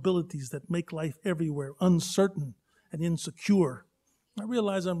vulnerabilities that make life everywhere uncertain and insecure. I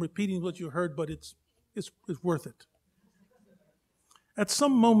realize I'm repeating what you heard, but it's worth it. At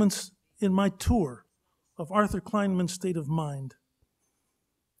some moments in my tour of Arthur Kleinman's state of mind,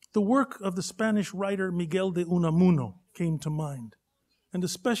 the work of the Spanish writer Miguel de Unamuno came to mind, and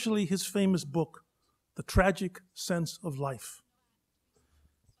especially his famous book, The Tragic Sense of Life.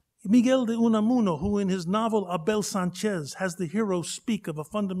 Miguel de Unamuno, who in his novel Abel Sanchez has the hero speak of a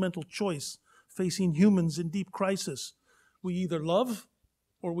fundamental choice facing humans in deep crisis. We either love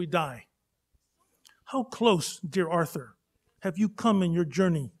or we die. How close, dear Arthur, have you come in your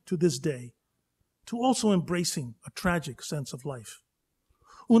journey to this day to also embracing a tragic sense of life?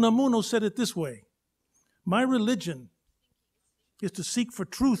 Unamuno said it this way, my religion is to seek for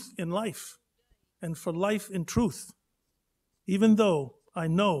truth in life and for life in truth, even though I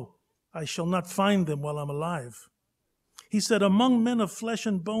know I shall not find them while I'm alive. He said, among men of flesh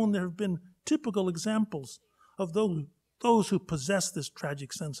and bone, there have been typical examples of those who possess this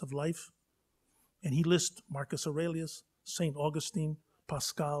tragic sense of life. And he lists Marcus Aurelius, St. Augustine,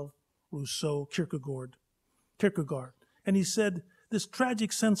 Pascal, Rousseau, Kierkegaard. And he said, this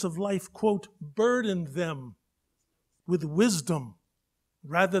tragic sense of life, quote, burdened them with wisdom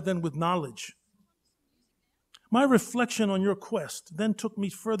rather than with knowledge. My reflection on your quest then took me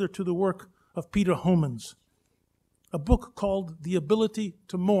further to the work of Peter Homans, a book called The Ability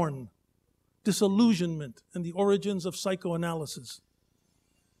to Mourn, Disillusionment and the Origins of Psychoanalysis.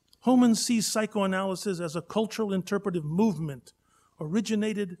 Homans sees psychoanalysis as a cultural interpretive movement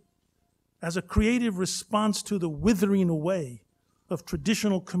originated as a creative response to the withering away of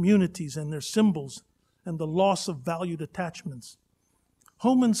traditional communities and their symbols and the loss of valued attachments.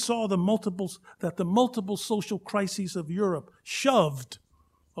 Homan saw that the multiple social crises of Europe shoved,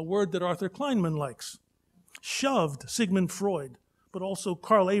 a word that Arthur Kleinman likes, shoved Sigmund Freud, but also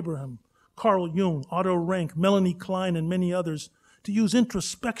Carl Abraham, Carl Jung, Otto Rank, Melanie Klein, and many others to use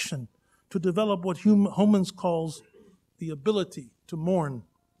introspection to develop what Homan calls the ability to mourn,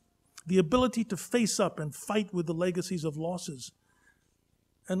 the ability to face up and fight with the legacies of losses,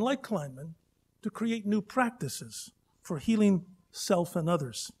 and like Kleinman, to create new practices for healing self and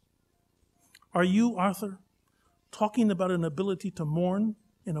others. Are you, Arthur, talking about an ability to mourn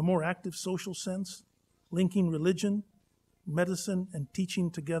in a more active social sense, linking religion, medicine, and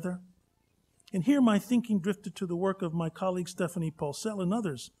teaching together? And here my thinking drifted to the work of my colleague Stephanie Paulsell and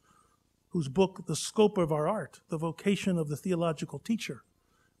others, whose book, The Scope of Our Art, The Vocation of the Theological Teacher,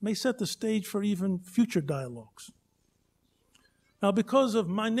 may set the stage for even future dialogues. Now, because of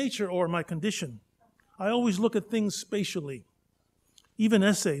my nature or my condition, I always look at things spatially. Even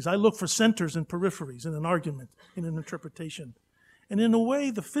essays, I look for centers and peripheries in an argument, in an interpretation. And in a way,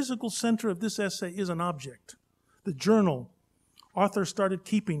 the physical center of this essay is an object. The journal Arthur started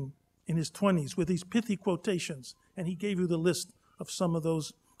keeping in his 20s with these pithy quotations, and he gave you the list of some of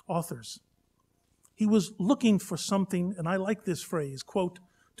those authors. He was looking for something, and I like this phrase, quote,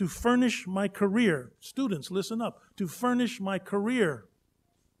 to furnish my career. Students, listen up. To furnish my career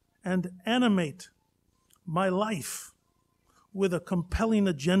and animate my life with a compelling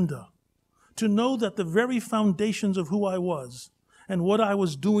agenda. To know that the very foundations of who I was and what I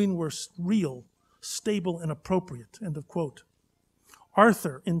was doing were real, stable, and appropriate. End of quote.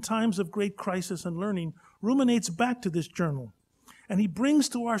 Arthur, in times of great crisis and learning, ruminates back to this journal, and he brings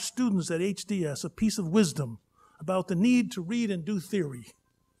to our students at HDS a piece of wisdom about the need to read and do theory.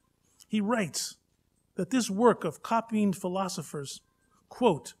 He writes that this work of copying philosophers,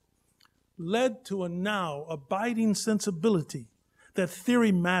 quote, led to a now abiding sensibility that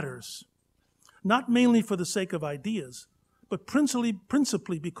theory matters, not mainly for the sake of ideas, but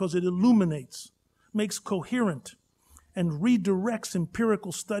principally because it illuminates, makes coherent, and redirects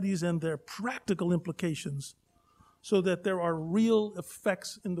empirical studies and their practical implications so that there are real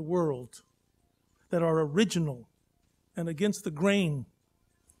effects in the world that are original and against the grain,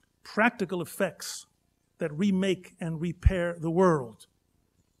 practical effects that remake and repair the world.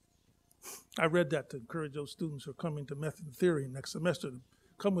 I read that to encourage those students who are coming to method and theory next semester to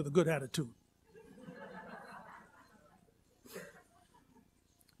come with a good attitude.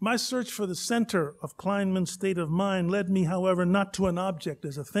 My search for the center of Kleinman's state of mind led me, however, not to an object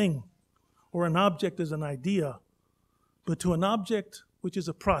as a thing or an object as an idea, but to an object which is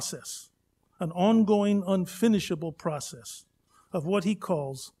a process, an ongoing, unfinishable process of what he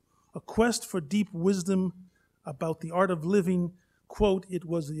calls a quest for deep wisdom about the art of living. Quote, it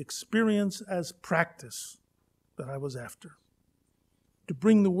was the experience as practice that I was after. To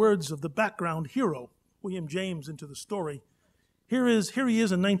bring the words of the background hero, William James, into the story, here he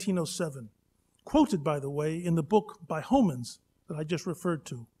is in 1907, quoted, by the way, in the book by Homans that I just referred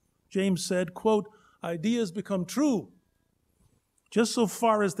to. James said, quote, ideas become true just so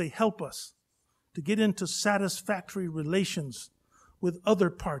far as they help us to get into satisfactory relations with other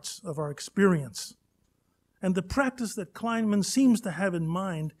parts of our experience. And the practice that Kleinman seems to have in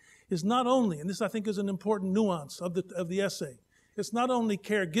mind is not only, and this I think is an important nuance of the essay, it's not only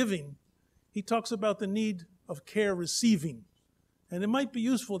caregiving. He talks about the need of care receiving. And it might be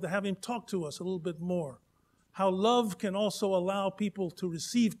useful to have him talk to us a little bit more. How love can also allow people to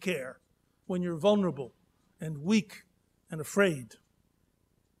receive care when you're vulnerable and weak and afraid.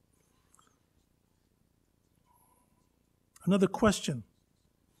 Another question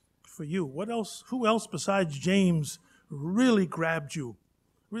for you. Who else besides James really grabbed you?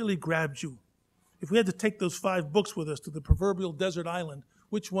 If we had to take those 5 books with us to the proverbial desert island,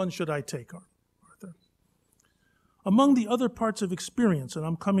 which one should I take, Arthur? Among the other parts of experience, and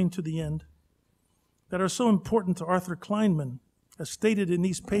I'm coming to the end, that are so important to Arthur Kleinman, as stated in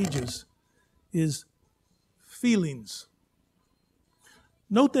these pages, is feelings.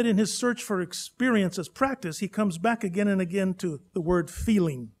 Note that in his search for experience as practice, he comes back again and again to the word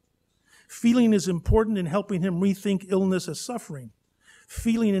feeling. Feeling is important in helping him rethink illness as suffering.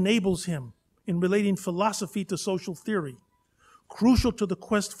 Feeling enables him in relating philosophy to social theory. Crucial to the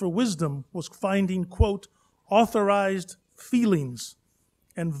quest for wisdom was finding, quote, authorized feelings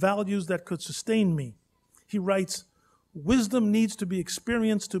and values that could sustain me. He writes, wisdom needs to be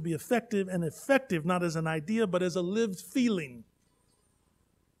experienced to be effective, and effective not as an idea, but as a lived feeling.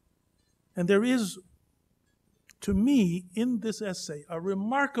 And there is, to me, in this essay, a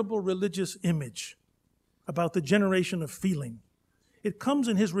remarkable religious image about the generation of feeling. It comes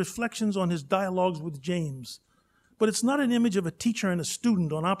in his reflections on his dialogues with James, But it's not an image of a teacher and a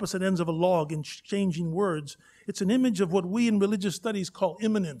student on opposite ends of a log exchanging words. It's an image of what we in religious studies call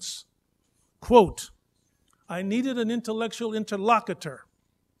immanence. Quote, I needed an intellectual interlocutor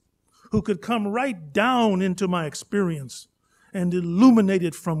who could come right down into my experience and illuminate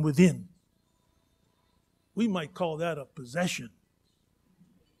it from within. We might call that a possession.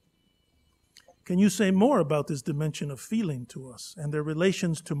 Can you say more about this dimension of feeling to us and their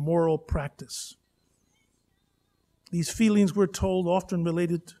relations to moral practice? These feelings, we're told, often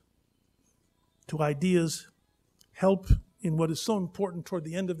related to ideas, help in what is so important toward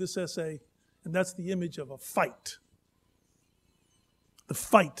the end of this essay, and that's the image of a fight. The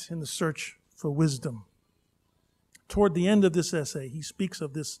fight in the search for wisdom. Toward the end of this essay, he speaks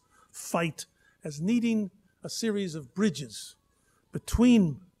of this fight as needing a series of bridges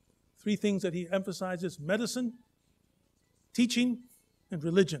between three things that he emphasizes: medicine, teaching, and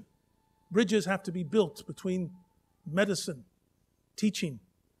religion. Bridges have to be built between medicine, teaching,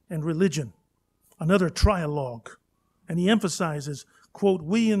 and religion. Another trialogue. And he emphasizes, quote,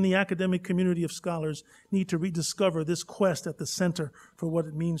 we in the academic community of scholars need to rediscover this quest at the center for what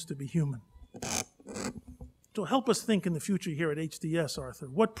it means to be human. So help us think in the future here at HDS, Arthur.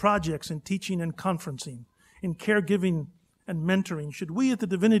 What projects in teaching and conferencing, in caregiving and mentoring should we at the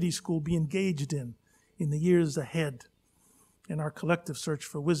Divinity School be engaged in the years ahead in our collective search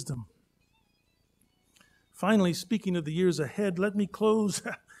for wisdom? Finally, speaking of the years ahead, let me close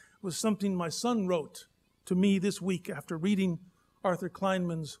with something my son wrote to me this week after reading Arthur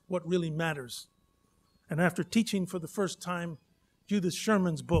Kleinman's What Really Matters, and after teaching for the first time Judith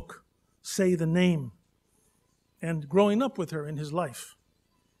Sherman's book, Say the Name, and growing up with her in his life.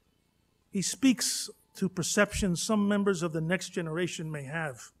 He speaks to perceptions some members of the next generation may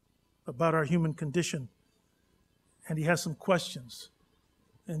have about our human condition, and he has some questions,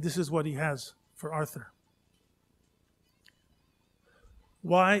 and this is what he has for Arthur.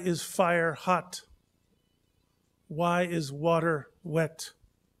 Why is fire hot? Why is water wet?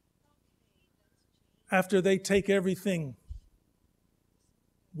 After they take everything,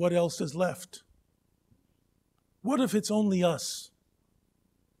 what else is left? What if it's only us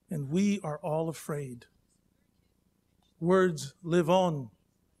and we are all afraid? Words live on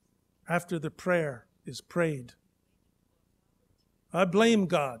after the prayer is prayed. I blame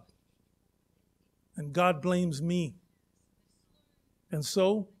God, and God blames me. And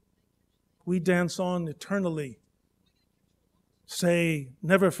so we dance on eternally. Say,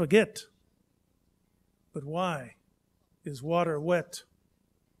 never forget. But why is water wet?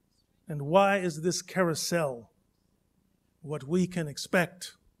 And why is this carousel what we can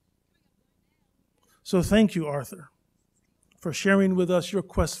expect? So thank you, Arthur, for sharing with us your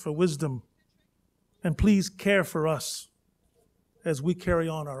quest for wisdom. And please care for us as we carry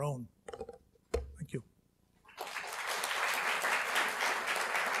on our own. Thank you.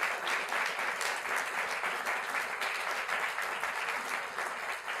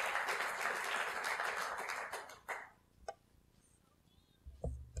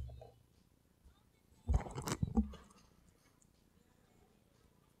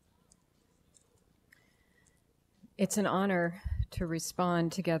 It's an honor to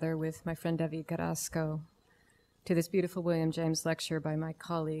respond together with my friend Davíd Carrasco to this beautiful William James lecture by my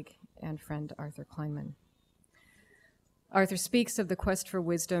colleague and friend Arthur Kleinman. Arthur speaks of the quest for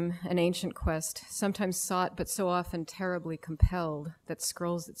wisdom, an ancient quest, sometimes sought but so often terribly compelled, that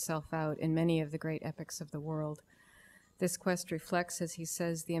scrolls itself out in many of the great epics of the world. This quest reflects, as he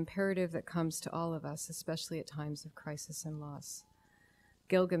says, the imperative that comes to all of us, especially at times of crisis and loss.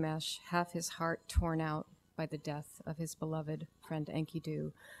 Gilgamesh, half his heart torn out by the death of his beloved friend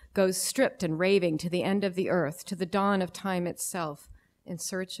Enkidu, goes stripped and raving to the end of the earth, to the dawn of time itself, in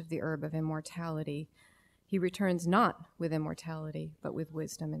search of the herb of immortality. He returns not with immortality, but with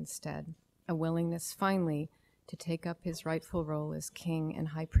wisdom instead, a willingness finally to take up his rightful role as king and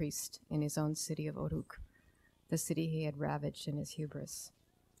high priest in his own city of Uruk, the city he had ravaged in his hubris.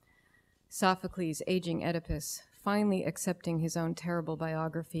 Sophocles, aging Oedipus, finally accepting his own terrible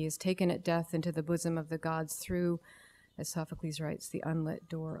biography, is taken at death into the bosom of the gods through, as Sophocles writes, the unlit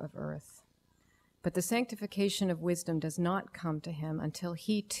door of earth. But the sanctification of wisdom does not come to him until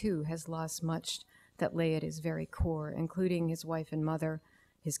he too has lost much that lay at his very core, including his wife and mother,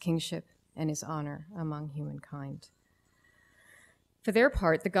 his kingship, and his honor among humankind. For their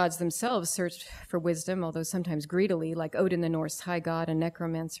part, the gods themselves searched for wisdom, although sometimes greedily, like Odin the Norse high god, a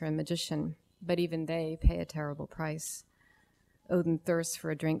necromancer and magician. But even they pay a terrible price. Odin thirsts for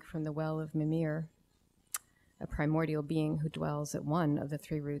a drink from the well of Mimir, a primordial being who dwells at one of the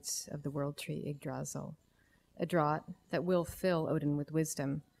three roots of the world tree Yggdrasil, a draught that will fill Odin with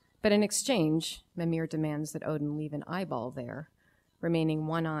wisdom, But in exchange, Mimir demands that Odin leave an eyeball there, remaining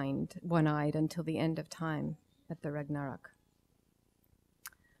one-eyed until the end of time at the Ragnarok.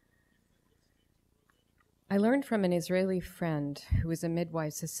 I learned from an Israeli friend who was a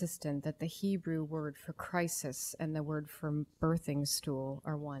midwife's assistant that the Hebrew word for crisis and the word for birthing stool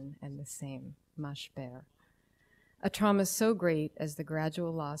are one and the same, mashber. A trauma so great as the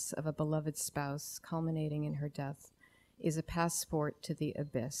gradual loss of a beloved spouse culminating in her death is a passport to the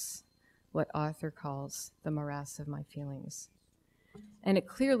abyss, what Arthur calls the morass of my feelings. And it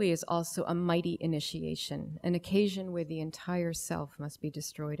clearly is also a mighty initiation, an occasion where the entire self must be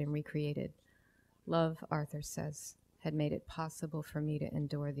destroyed and recreated. Love, Arthur says, had made it possible for me to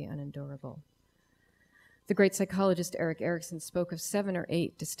endure the unendurable. The great psychologist Erik Erikson spoke of 7 or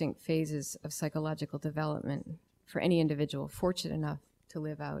 8 distinct phases of psychological development for any individual fortunate enough to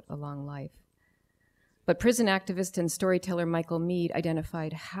live out a long life. But prison activist and storyteller Michael Meade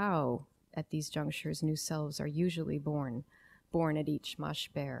identified how, at these junctures, new selves are usually born at each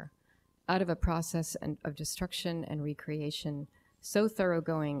mashber, out of a process of destruction and recreation so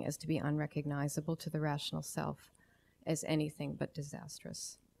thoroughgoing as to be unrecognizable to the rational self as anything but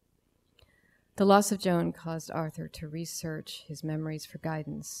disastrous. The loss of Joan caused Arthur to research his memories for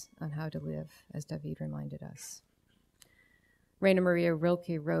guidance on how to live, as Davíd reminded us. Rainer Maria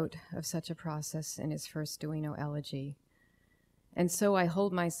Rilke wrote of such a process in his first Duino elegy. And so I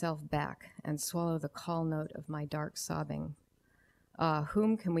hold myself back and swallow the call note of my dark sobbing. Ah,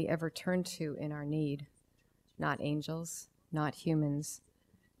 whom can we ever turn to in our need? Not angels, not humans.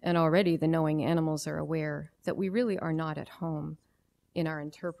 And already the knowing animals are aware that we really are not at home in our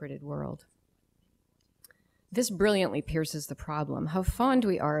interpreted world. This brilliantly pierces the problem, how fond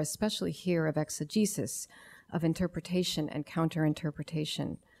we are, especially here, of exegesis, of interpretation and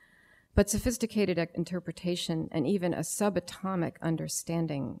counter-interpretation. But sophisticated interpretation and even a subatomic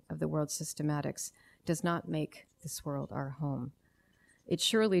understanding of the world's systematics does not make this world our home. It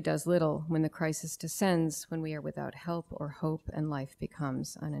surely does little when the crisis descends, when we are without help or hope and life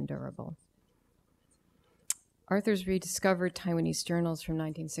becomes unendurable. Arthur's rediscovered Taiwanese journals from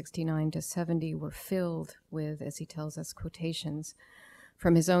 1969 to 70 were filled with, as he tells us, quotations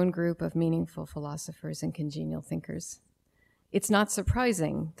from his own group of meaningful philosophers and congenial thinkers. It's not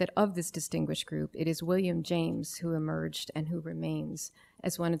surprising that of this distinguished group, it is William James who emerged and who remains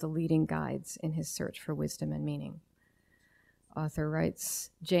as one of the leading guides in his search for wisdom and meaning. Arthur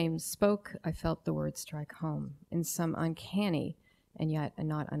writes, James spoke, I felt the words strike home. In some uncanny and yet a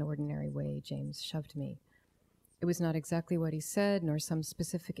not unordinary way, James shoved me. It was not exactly what he said, nor some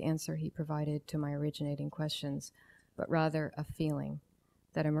specific answer he provided to my originating questions, but rather a feeling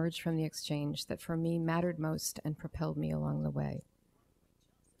that emerged from the exchange that for me mattered most and propelled me along the way.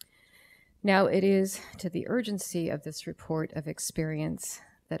 Now it is to the urgency of this report of experience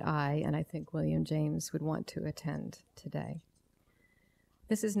that I, and I think William James, would want to attend today.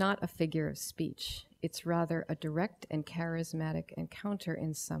 This is not a figure of speech. It's rather a direct and charismatic encounter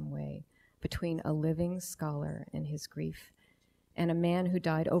in some way between a living scholar in his grief and a man who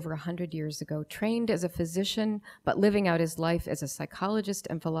died over 100 years ago, trained as a physician, but living out his life as a psychologist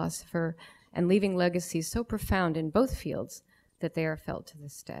and philosopher, and leaving legacies so profound in both fields that they are felt to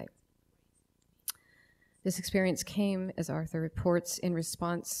this day. This experience came, as Arthur reports, in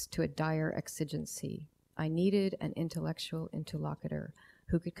response to a dire exigency. I needed an intellectual interlocutor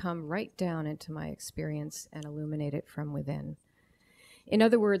who could come right down into my experience and illuminate it from within. In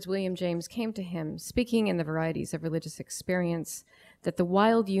other words, William James came to him, speaking in the varieties of religious experience, that the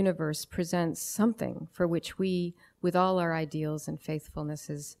wild universe presents something for which we, with all our ideals and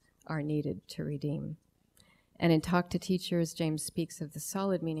faithfulnesses, are needed to redeem. And in Talk to Teachers, James speaks of the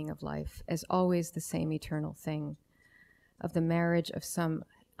solid meaning of life as always the same eternal thing, of the marriage of some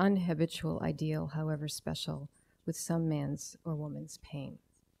unhabitual ideal, however special, with some man's or woman's pain.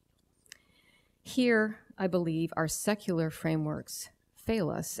 Here, I believe, our secular frameworks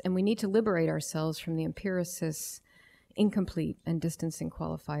fail us, and we need to liberate ourselves from the empiricists, incomplete and distancing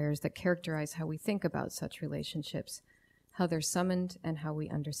qualifiers that characterize how we think about such relationships, how they're summoned, and how we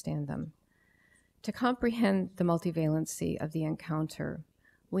understand them. To comprehend the multivalency of the encounter,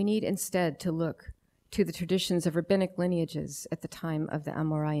 we need instead to look to the traditions of rabbinic lineages at the time of the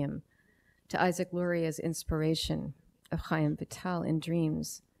Amoraim, to Isaac Luria's inspiration of Chaim Vital in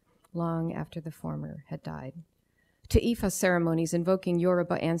dreams long after the former had died, to Ifa ceremonies invoking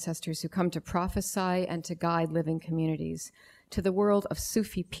Yoruba ancestors who come to prophesy and to guide living communities, to the world of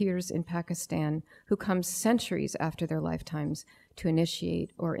Sufi peers in Pakistan who come centuries after their lifetimes to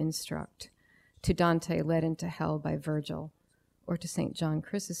initiate or instruct, to Dante led into hell by Virgil, or to St. John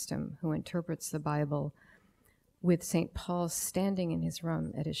Chrysostom who interprets the Bible with St. Paul standing in his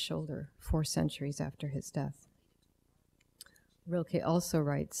room at his shoulder 4 centuries after his death. Rilke also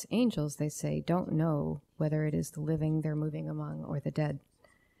writes, angels, they say, don't know whether it is the living they're moving among or the dead.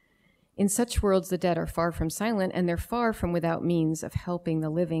 In such worlds, the dead are far from silent, and they're far from without means of helping the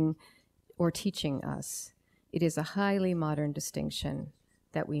living or teaching us. It is a highly modern distinction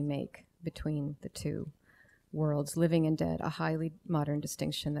that we make between the two worlds, living and dead, a highly modern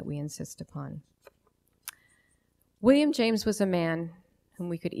distinction that we insist upon. William James was a man whom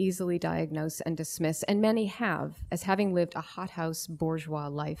we could easily diagnose and dismiss, and many have, as having lived a hothouse bourgeois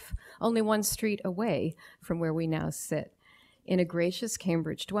life, only 1 street away from where we now sit, in a gracious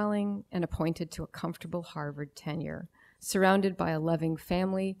Cambridge dwelling and appointed to a comfortable Harvard tenure, surrounded by a loving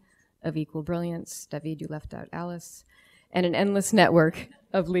family of equal brilliance, Davíd, you left out Alice, and an endless network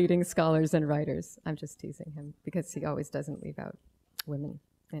of leading scholars and writers. I'm just teasing him because he always doesn't leave out women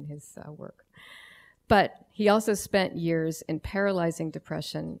in his work. But he also spent years in paralyzing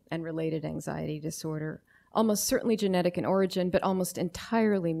depression and related anxiety disorder, almost certainly genetic in origin, but almost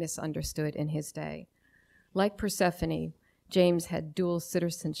entirely misunderstood in his day. Like Persephone, James had dual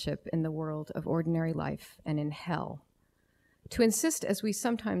citizenship in the world of ordinary life and in hell. To insist, as we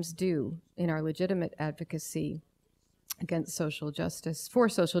sometimes do in our legitimate advocacy against social justice,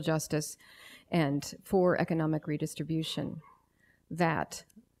 and for economic redistribution, that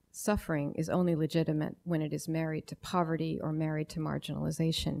suffering is only legitimate when it is married to poverty or married to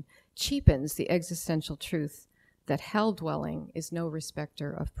marginalization, cheapens the existential truth that hell-dwelling is no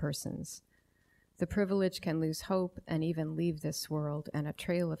respecter of persons. The privileged can lose hope and even leave this world and a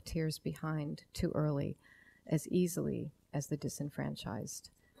trail of tears behind too early, as easily as the disenfranchised.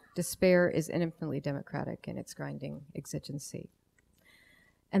 Despair is infinitely democratic in its grinding exigency.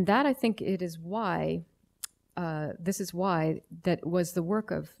 And that, I think, it is why, this is why that was the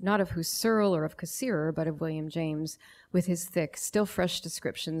work of, not of Husserl or of Cassirer, but of William James, with his thick, still fresh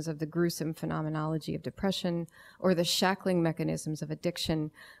descriptions of the gruesome phenomenology of depression or the shackling mechanisms of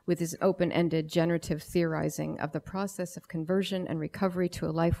addiction, with his open-ended generative theorizing of the process of conversion and recovery to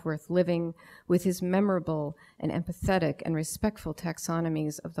a life worth living, with his memorable and empathetic and respectful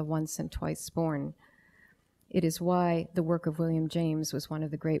taxonomies of the once and twice born. It is why the work of William James was one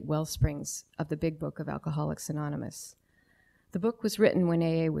of the great wellsprings of the big book of Alcoholics Anonymous. The book was written when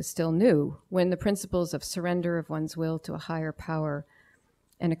AA was still new, when the principles of surrender of one's will to a higher power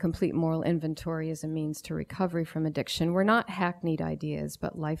and a complete moral inventory as a means to recovery from addiction were not hackneyed ideas,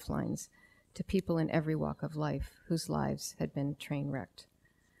 but lifelines to people in every walk of life whose lives had been train-wrecked.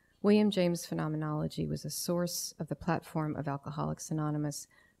 William James' phenomenology was a source of the platform of Alcoholics Anonymous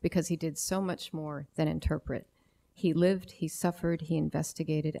because he did so much more than interpret. He lived, he suffered, he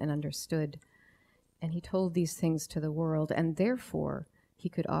investigated and understood, and he told these things to the world, and therefore he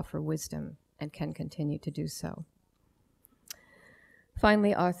could offer wisdom and can continue to do so.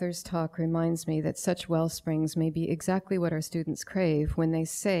 Finally, Arthur's talk reminds me that such wellsprings may be exactly what our students crave when they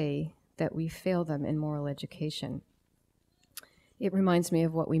say that we fail them in moral education. It reminds me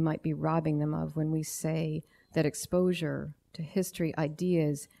of what we might be robbing them of when we say that exposure to history,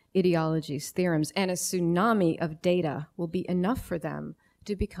 ideas, ideologies, theorems, and a tsunami of data will be enough for them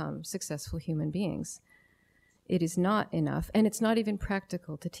to become successful human beings. It is not enough, and it's not even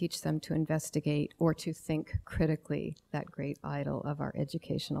practical to teach them to investigate or to think critically, that great idol of our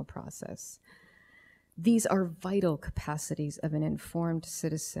educational process. These are vital capacities of an informed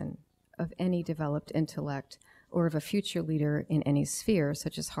citizen, of any developed intellect, or of a future leader in any sphere,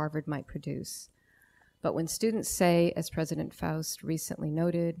 such as Harvard might produce. But when students say, as President Faust recently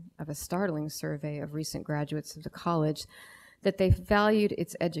noted of a startling survey of recent graduates of the college, that they valued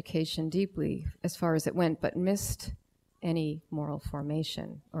its education deeply as far as it went, but missed any moral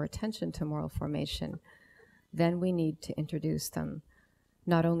formation or attention to moral formation, then we need to introduce them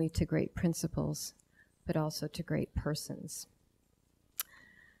not only to great principles, but also to great persons.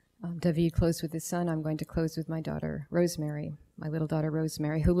 Davíd closed with his son. I'm going to close with my daughter, Rosemary, my little daughter,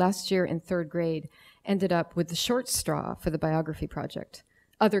 Rosemary, who last year in 3rd grade ended up with the short straw for the biography project.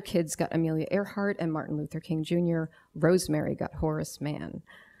 Other kids got Amelia Earhart and Martin Luther King Jr. Rosemary got Horace Mann,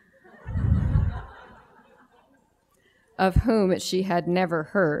 of whom she had never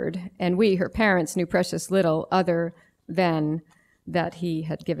heard, and we, her parents, knew precious little other than that he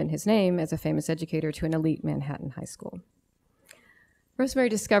had given his name as a famous educator to an elite Manhattan high school. Rosemary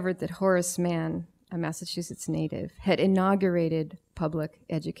discovered that Horace Mann, a Massachusetts native, had inaugurated public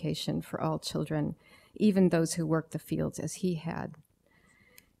education for all children, even those who worked the fields as he had.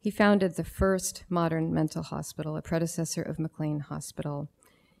 He founded the first modern mental hospital, a predecessor of McLean Hospital.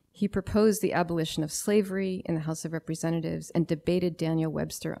 He proposed the abolition of slavery in the House of Representatives and debated Daniel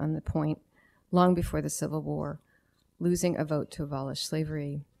Webster on the point long before the Civil War, losing a vote to abolish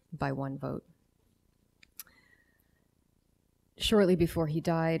slavery by 1 vote. Shortly before he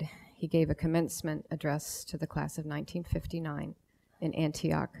died, he gave a commencement address to the class of 1959 in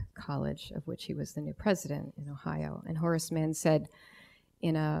Antioch College, of which he was the new president in Ohio. And Horace Mann said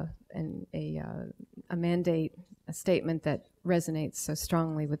in a mandate, a statement that resonates so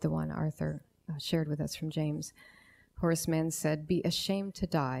strongly with the one Arthur shared with us from James. Horace Mann said, "Be ashamed to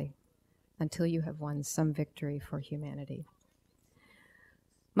die until you have won some victory for humanity."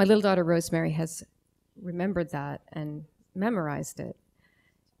 My little daughter Rosemary has remembered that and memorized it.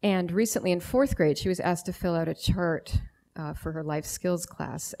 And recently in 4th grade, she was asked to fill out a chart for her life skills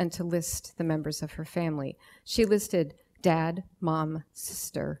class and to list the members of her family. She listed Dad, Mom,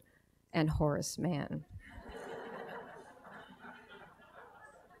 Sister, and Horace Mann.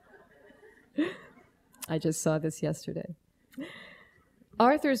 I just saw this yesterday.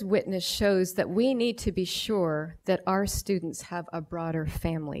 Arthur's witness shows that we need to be sure that our students have a broader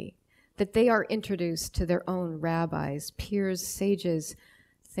family, that they are introduced to their own rabbis, peers, sages,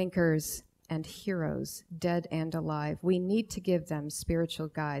 thinkers, and heroes, dead and alive. We need to give them spiritual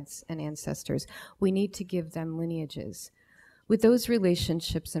guides and ancestors. We need to give them lineages. With those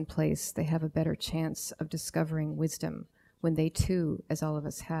relationships in place, they have a better chance of discovering wisdom when they too, as all of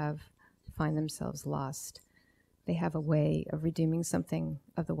us have, find themselves lost. They have a way of redeeming something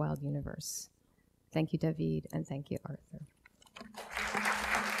of the wild universe. Thank you, Davíd, and thank you, Arthur.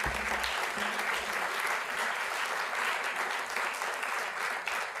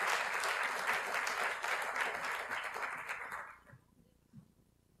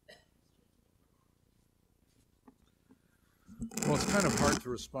 Well, it's kind of hard to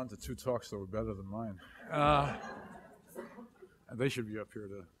respond to 2 talks that were better than mine. They should be up here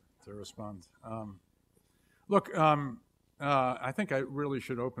to respond. Look, I think I really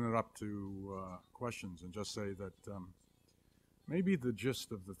should open it up to questions and just say that maybe the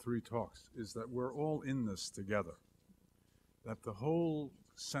gist of the 3 talks is that we're all in this together, that the whole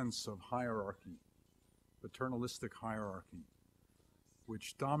sense of hierarchy, paternalistic hierarchy,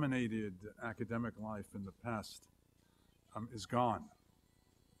 which dominated academic life in the past, is gone.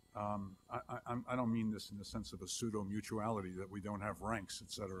 I don't mean this in the sense of a pseudo-mutuality, that we don't have ranks,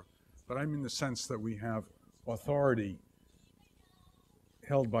 etc., but I mean the sense that we have authority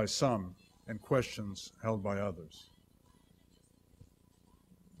held by some and questions held by others.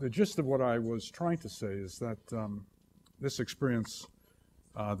 The gist of what I was trying to say is that this experience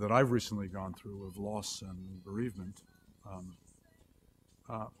that I've recently gone through of loss and bereavement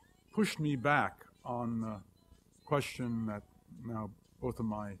pushed me back on a question that now both of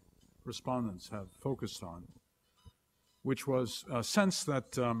my respondents have focused on, which was a sense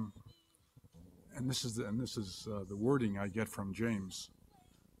that, and this is the wording I get from James,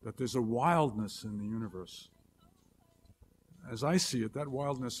 that there's a wildness in the universe. As I see it, that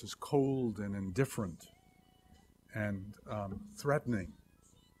wildness is cold and indifferent and threatening.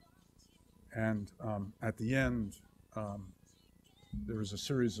 And at the end, there is a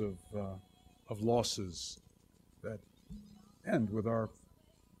series of losses that end with our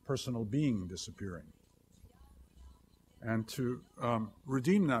personal being disappearing. And to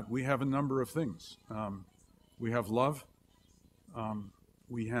redeem that, we have a number of things. We have love,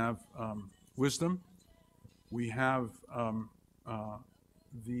 we have wisdom, we have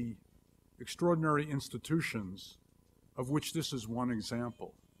the extraordinary institutions of which this is one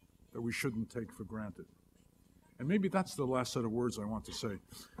example that we shouldn't take for granted. And maybe that's the last set of words I want to say.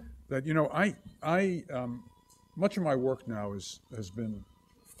 That, you know, I much of my work now has been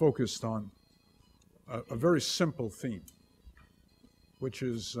focused on a very simple theme, which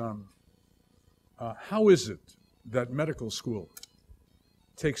is how is it that medical school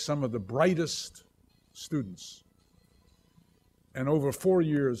takes some of the brightest students and over 4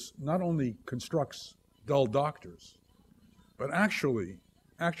 years not only constructs dull doctors, but actually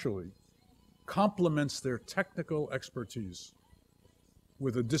complements their technical expertise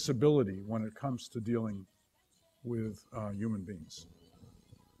with a disability when it comes to dealing with human beings.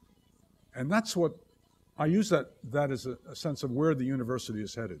 And that's what, I use that as a sense of where the university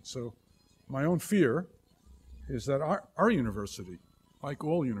is headed. So my own fear is that our university, like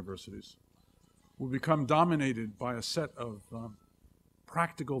all universities, will become dominated by a set of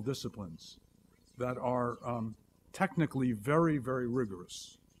practical disciplines that are technically very, very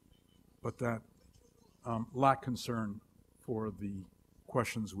rigorous, but that lack concern for the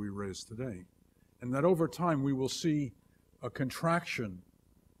questions we raised today. And that over time we will see a contraction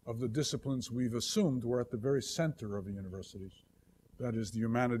of the disciplines we've assumed were at the very center of the universities, that is the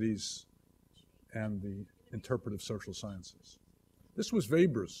humanities and the interpretive social sciences. This was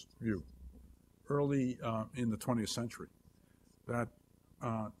Weber's view. early in the 20th century, that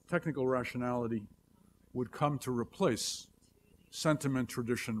technical rationality would come to replace sentiment,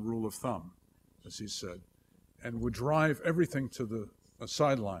 tradition, rule of thumb, as he said, and would drive everything to the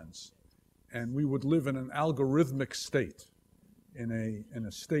sidelines. And we would live in an algorithmic state, in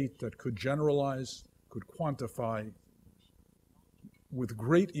a state that could generalize, could quantify with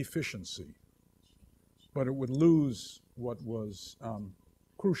great efficiency, but it would lose what was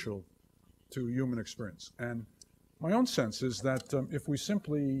crucial to human experience. And my own sense is that if we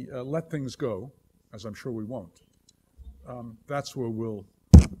simply let things go, as I'm sure we won't, that's where we're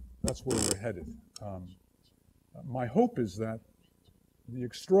headed. My hope is that the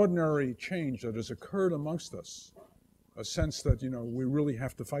extraordinary change that has occurred amongst us, a sense that, we really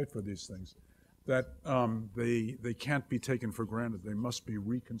have to fight for these things, that they can't be taken for granted. They must be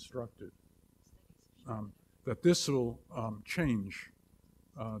reconstructed. That this will change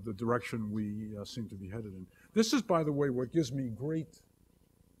the direction we seem to be headed in. This is, by the way, what gives me great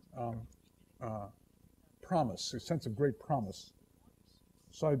promise, a sense of great promise,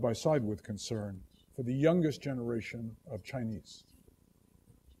 side by side with concern, for the youngest generation of Chinese.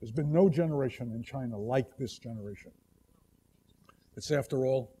 There's been no generation in China like this generation. It's, after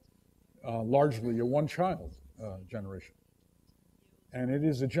all, largely a one-child generation. And it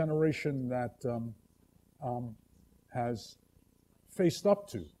is a generation that has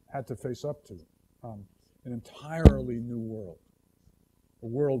had to face up to an entirely new world. A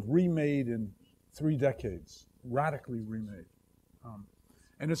world remade in 3 decades, radically remade.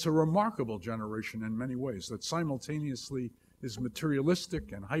 And it's a remarkable generation in many ways that simultaneously is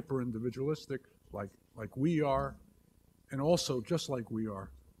materialistic and hyper-individualistic like we are, and also, just like we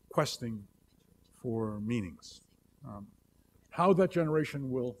are, questing for meanings. How that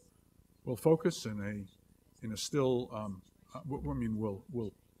generation will focus in a still,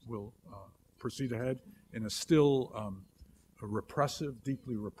 will proceed ahead in a still a repressive,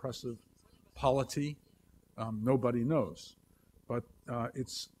 deeply repressive polity, nobody knows. But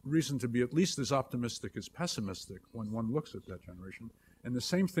it's reason to be at least as optimistic as pessimistic when one looks at that generation. And the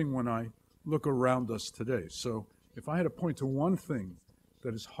same thing when I look around us today. So if I had to point to one thing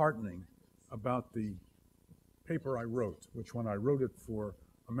that is heartening about the paper I wrote, which when I wrote it for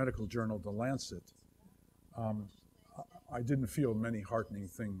a medical journal, The Lancet, I didn't feel many heartening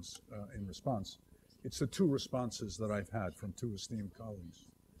things in response. It's the 2 responses that I've had from 2 esteemed colleagues,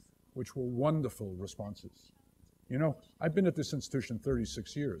 which were wonderful responses. I've been at this institution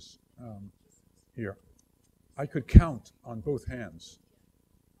 36 years here. I could count on both hands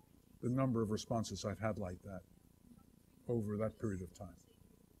the number of responses I've had like that over that period of time.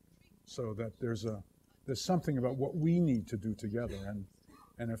 So that there's something about what we need to do together,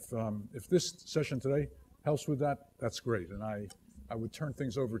 and if this session today helps with that, that's great. And I would turn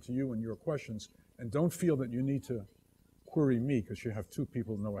things over to you and your questions, and don't feel that you need to query me, because you have 2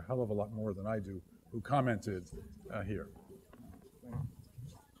 people who know a hell of a lot more than I do who commented here.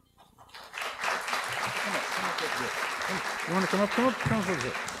 You want to come up? Come over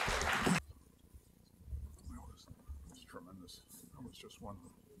here. It's tremendous. That was just one.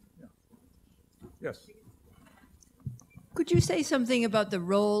 Yeah. Yes. Could you say something about the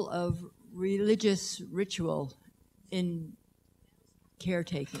role of religious ritual in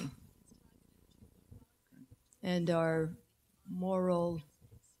caretaking and our moral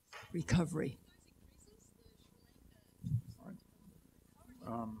recovery?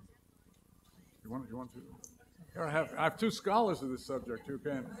 You want to? Here I have 2 scholars of this subject who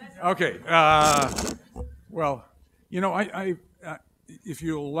can. Okay. Well, I if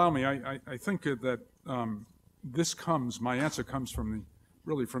you'll allow me, I think that my answer comes from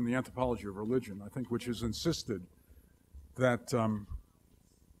the Anthropology of Religion, I think, which has insisted that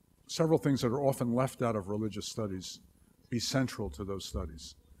several things that are often left out of religious studies be central to those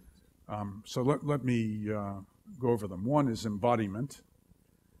studies. So let me go over them. One is embodiment,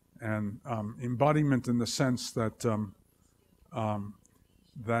 and embodiment in the sense that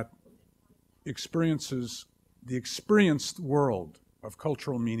that the experienced world of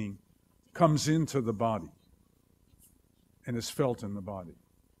cultural meaning comes into the body and is felt in the body.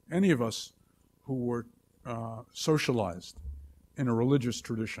 Any of us who were socialized in a religious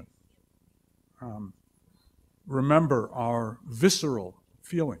tradition remember our visceral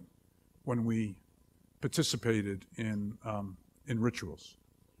feeling when we participated in rituals.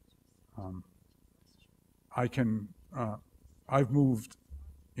 I've moved,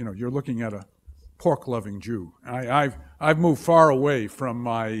 you're looking at a pork-loving Jew. I've moved far away from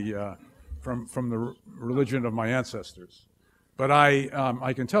my from the religion of my ancestors, but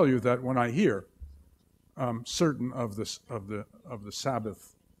I can tell you that when I hear certain of the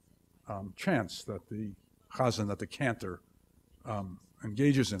Sabbath chants that the chazan, that the cantor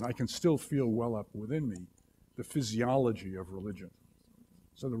engages in, I can still feel well up within me the physiology of religion.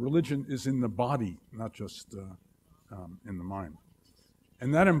 So the religion is in the body, not just in the mind.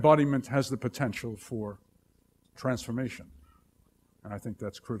 And that embodiment has the potential for transformation. And I think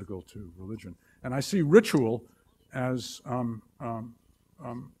that's critical to religion. And I see ritual as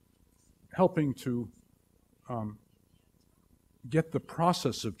helping to get the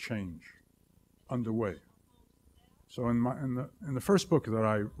process of change underway. So in the first book that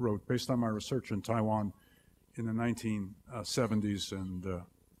I wrote, based on my research in Taiwan in the 1970s and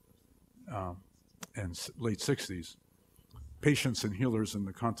late 60s, Patients and Healers in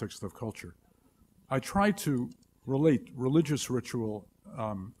the Context of Culture, I tried to relate religious ritual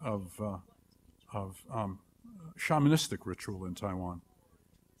of shamanistic ritual in Taiwan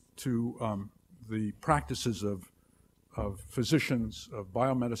to the practices of physicians, of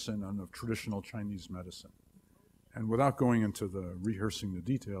biomedicine, and of traditional Chinese medicine. And without going into the rehearsing the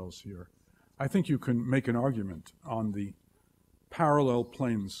details here, I think you can make an argument on the parallel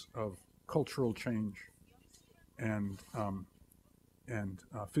planes of cultural change and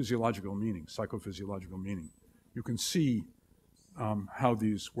physiological meaning, psychophysiological meaning. You can see how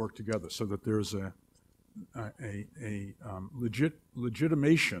these work together, so that there's a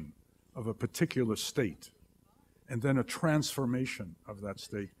legitimation of a particular state, and then a transformation of that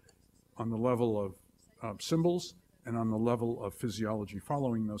state on the level of symbols and on the level of physiology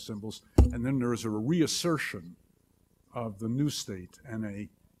following those symbols, and then there is a reassertion of the new state and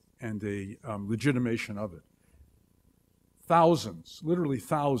a legitimation of it. Thousands, literally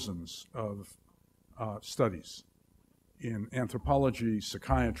thousands of studies in anthropology,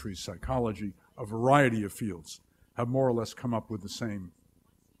 psychiatry, psychology, a variety of fields have more or less come up with the same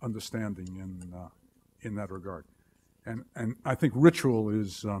understanding in that regard. And I think ritual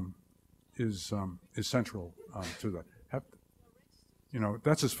is central to that.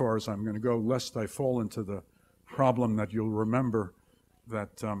 That's as far as I'm going to go, lest I fall into the problem that you'll remember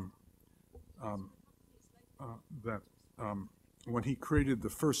that when he created the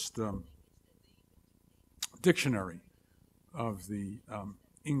first dictionary of the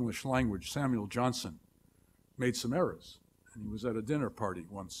English language, Samuel Johnson made some errors. And he was at a dinner party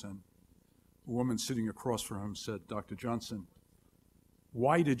once, and a woman sitting across from him said, "Dr. Johnson,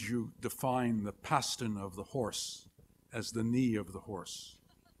 why did you define the pastern of the horse as the knee of the horse?"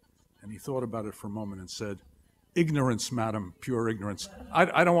 And he thought about it for a moment and said, "Ignorance, madam, pure ignorance."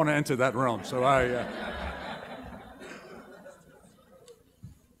 I don't want to enter that realm, so I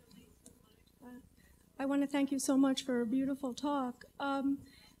want to thank you so much for a beautiful talk.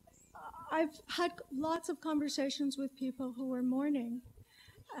 I've had lots of conversations with people who are mourning,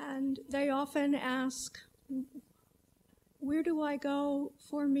 and they often ask, where do I go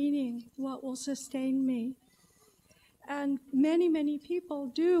for meaning? What will sustain me? And many, many people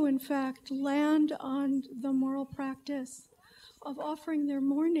do, in fact, land on the moral practice of offering their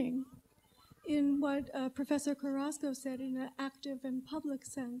mourning in what Professor Carrasco said, in an active and public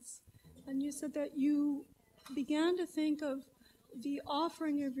sense. And you said that you began to think of the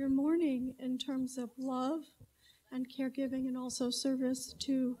offering of your mourning in terms of love and caregiving and also service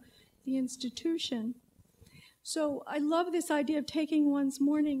to the institution. So I love this idea of taking one's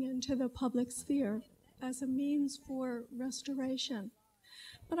mourning into the public sphere as a means for restoration.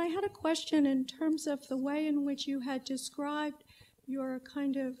 But I had a question in terms of the way in which you had described your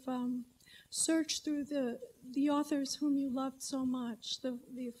kind of search through the authors whom you loved so much, the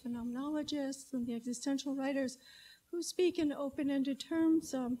phenomenologists and the existential writers who speak in open-ended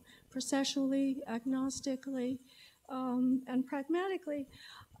terms, processually, agnostically, and pragmatically.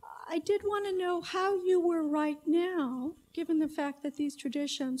 I did want to know how you were right now, given the fact that these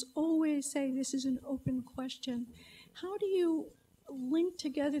traditions always say this is an open question. How do you link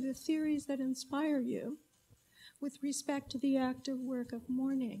together the theories that inspire you with respect to the active work of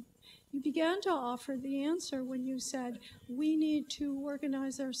mourning? You began to offer the answer when you said we need to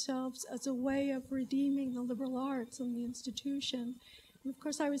organize ourselves as a way of redeeming the liberal arts and the institution. And of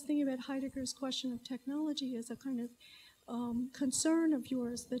course, I was thinking about Heidegger's question of technology as a kind of concern of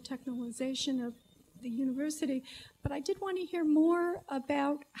yours, the technologization of the university. But I did want to hear more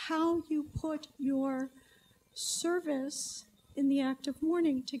about how you put your service in the act of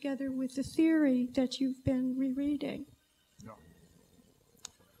mourning together with the theory that you've been rereading. Yeah.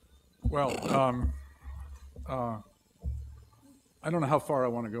 Well, I don't know how far I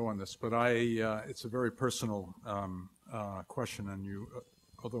want to go on this, but it's a very personal question, and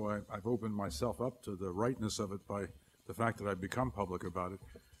although I've opened myself up to the rightness of it by the fact that I've become public about it,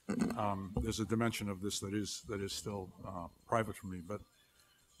 there's a dimension of this that is still private for me. But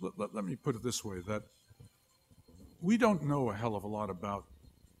let me put it this way, that we don't know a hell of a lot about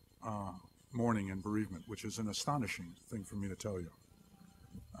mourning and bereavement, which is an astonishing thing for me to tell you.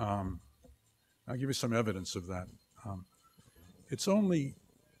 I'll give you some evidence of that. It's only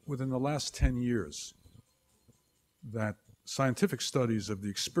within the last 10 years that scientific studies of the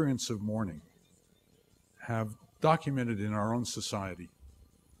experience of mourning have documented in our own society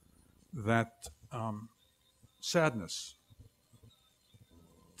that sadness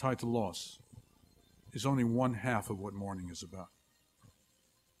tied to loss is only 1/2 of what mourning is about.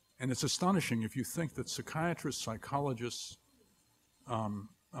 And it's astonishing if you think that psychiatrists, psychologists,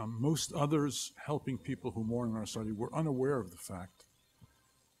 most others helping people who mourn in our society were unaware of the fact,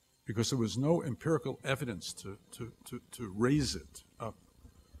 because there was no empirical evidence to raise it up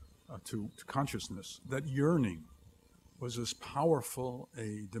to consciousness, that yearning was as powerful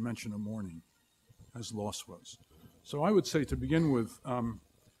a dimension of mourning as loss was. So I would say, to begin with,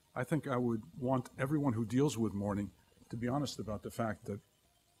 I think I would want everyone who deals with mourning to be honest about the fact that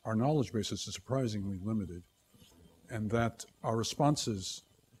our knowledge base is surprisingly limited, and that our responses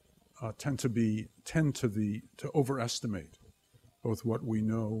tend to overestimate both what we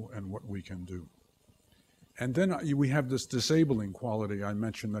know and what we can do. And then we have this disabling quality I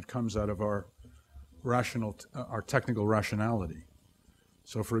mentioned that comes out of our our technical rationality.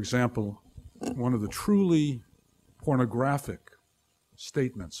 So, for example, one of the truly pornographic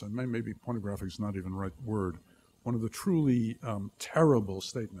statements, and maybe pornographic is not even the right word, one of the truly terrible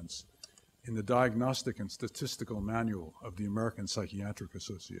statements in the Diagnostic and Statistical Manual of the American Psychiatric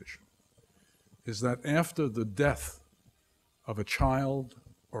Association is that after the death of a child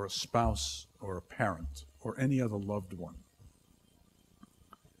or a spouse or a parent or any other loved one,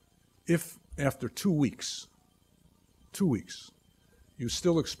 if after 2 weeks, you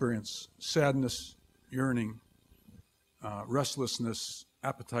still experience sadness, yearning, restlessness,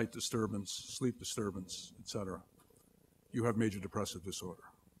 appetite disturbance, sleep disturbance, etc., you have major depressive disorder.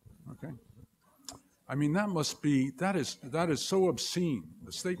 Okay? I mean, that is so obscene.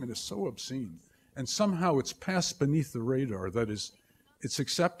 The statement is so obscene. And somehow it's passed beneath the radar, that is, it's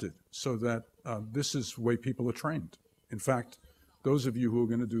accepted, so that this is the way people are trained. In fact, those of you who are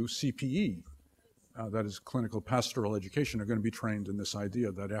going to do CPE, that is clinical pastoral education, are going to be trained in this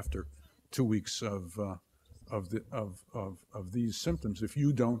idea that after 2 weeks of these symptoms, if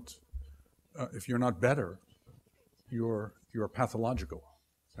you're not better, you're pathological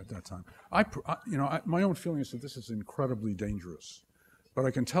at that time. My own feeling is that this is incredibly dangerous, but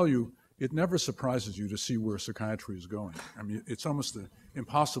I can tell you, it never surprises you to see where psychiatry is going. I mean, it's almost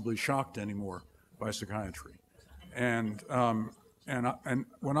impossibly shocked anymore by psychiatry. And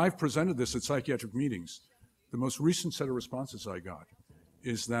when I've presented this at psychiatric meetings, the most recent set of responses I got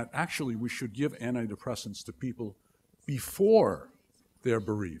is that actually we should give antidepressants to people before they're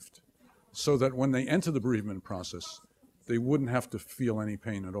bereaved, so that when they enter the bereavement process, they wouldn't have to feel any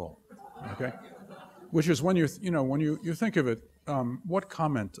pain at all. Okay, which is when you think of it, what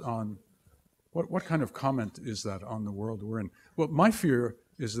kind of comment is that on the world we're in? Well, my fear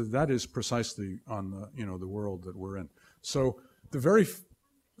is that is precisely on the world that we're in. So the very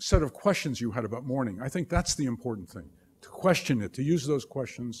set of questions you had about mourning, I think that's the important thing, to question it, to use those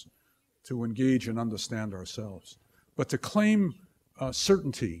questions to engage and understand ourselves. But to claim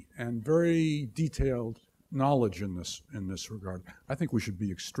certainty and very detailed knowledge in this regard, I think we should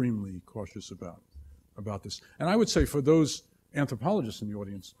be extremely cautious about this. And I would say for those anthropologists in the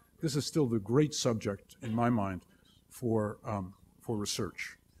audience, this is still the great subject in my mind for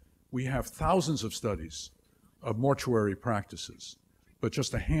research. We have thousands of studies of mortuary practices, but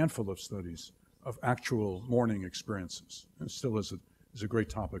just a handful of studies of actual mourning experiences. And it still is a great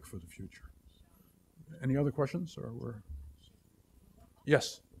topic for the future. Any other questions?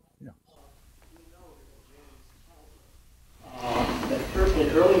 Yes. Yeah. That in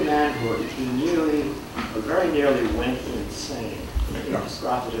early manhood, he very nearly went insane. He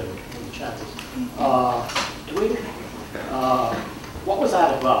described it in the chapters. What was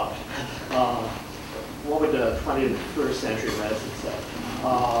that about? What would the 21st century medicine say?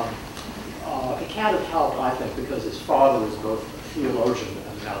 It can't have helped, I think, because his father was both a theologian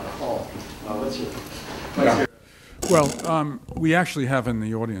and an alcoholic. What's your Well, we actually have in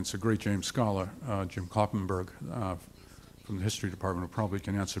the audience a great James scholar, Jim Kloppenberg, from the history department, who probably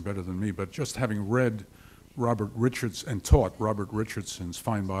can answer better than me. But just having read Robert Richards and taught Robert Richardson's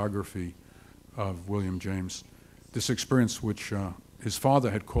fine biography of William James, this experience which his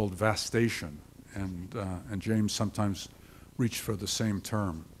father had called vastation, and James sometimes reached for the same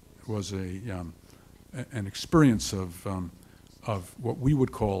term, was an experience of what we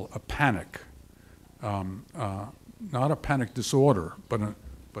would call a panic. Not a panic disorder, but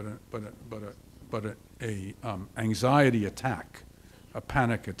anxiety attack, a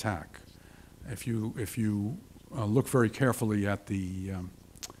panic attack. If you look very carefully at the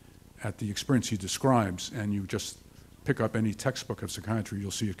experience he describes, and you just pick up any textbook of psychiatry,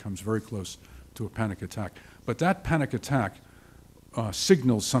 you'll see it comes very close to a panic attack. But that panic attack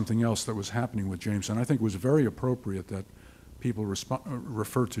signals something else that was happening with James, and I think it was very appropriate that people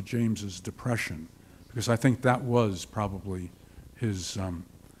refer to James's depression, because I think that was probably his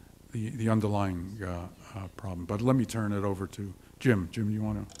the underlying problem. But let me turn it over to Jim. Jim, you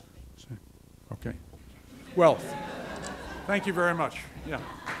want to say? Okay. Well, thank you very much. Yeah.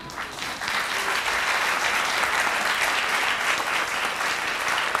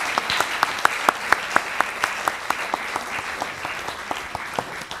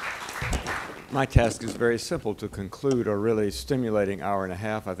 My task is very simple: to conclude a really stimulating hour and a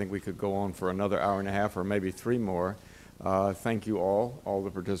half. I think we could go on for another hour and a half or maybe 3 more. Thank you all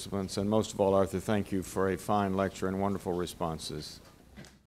the participants, and most of all, Arthur, thank you for a fine lecture and wonderful responses.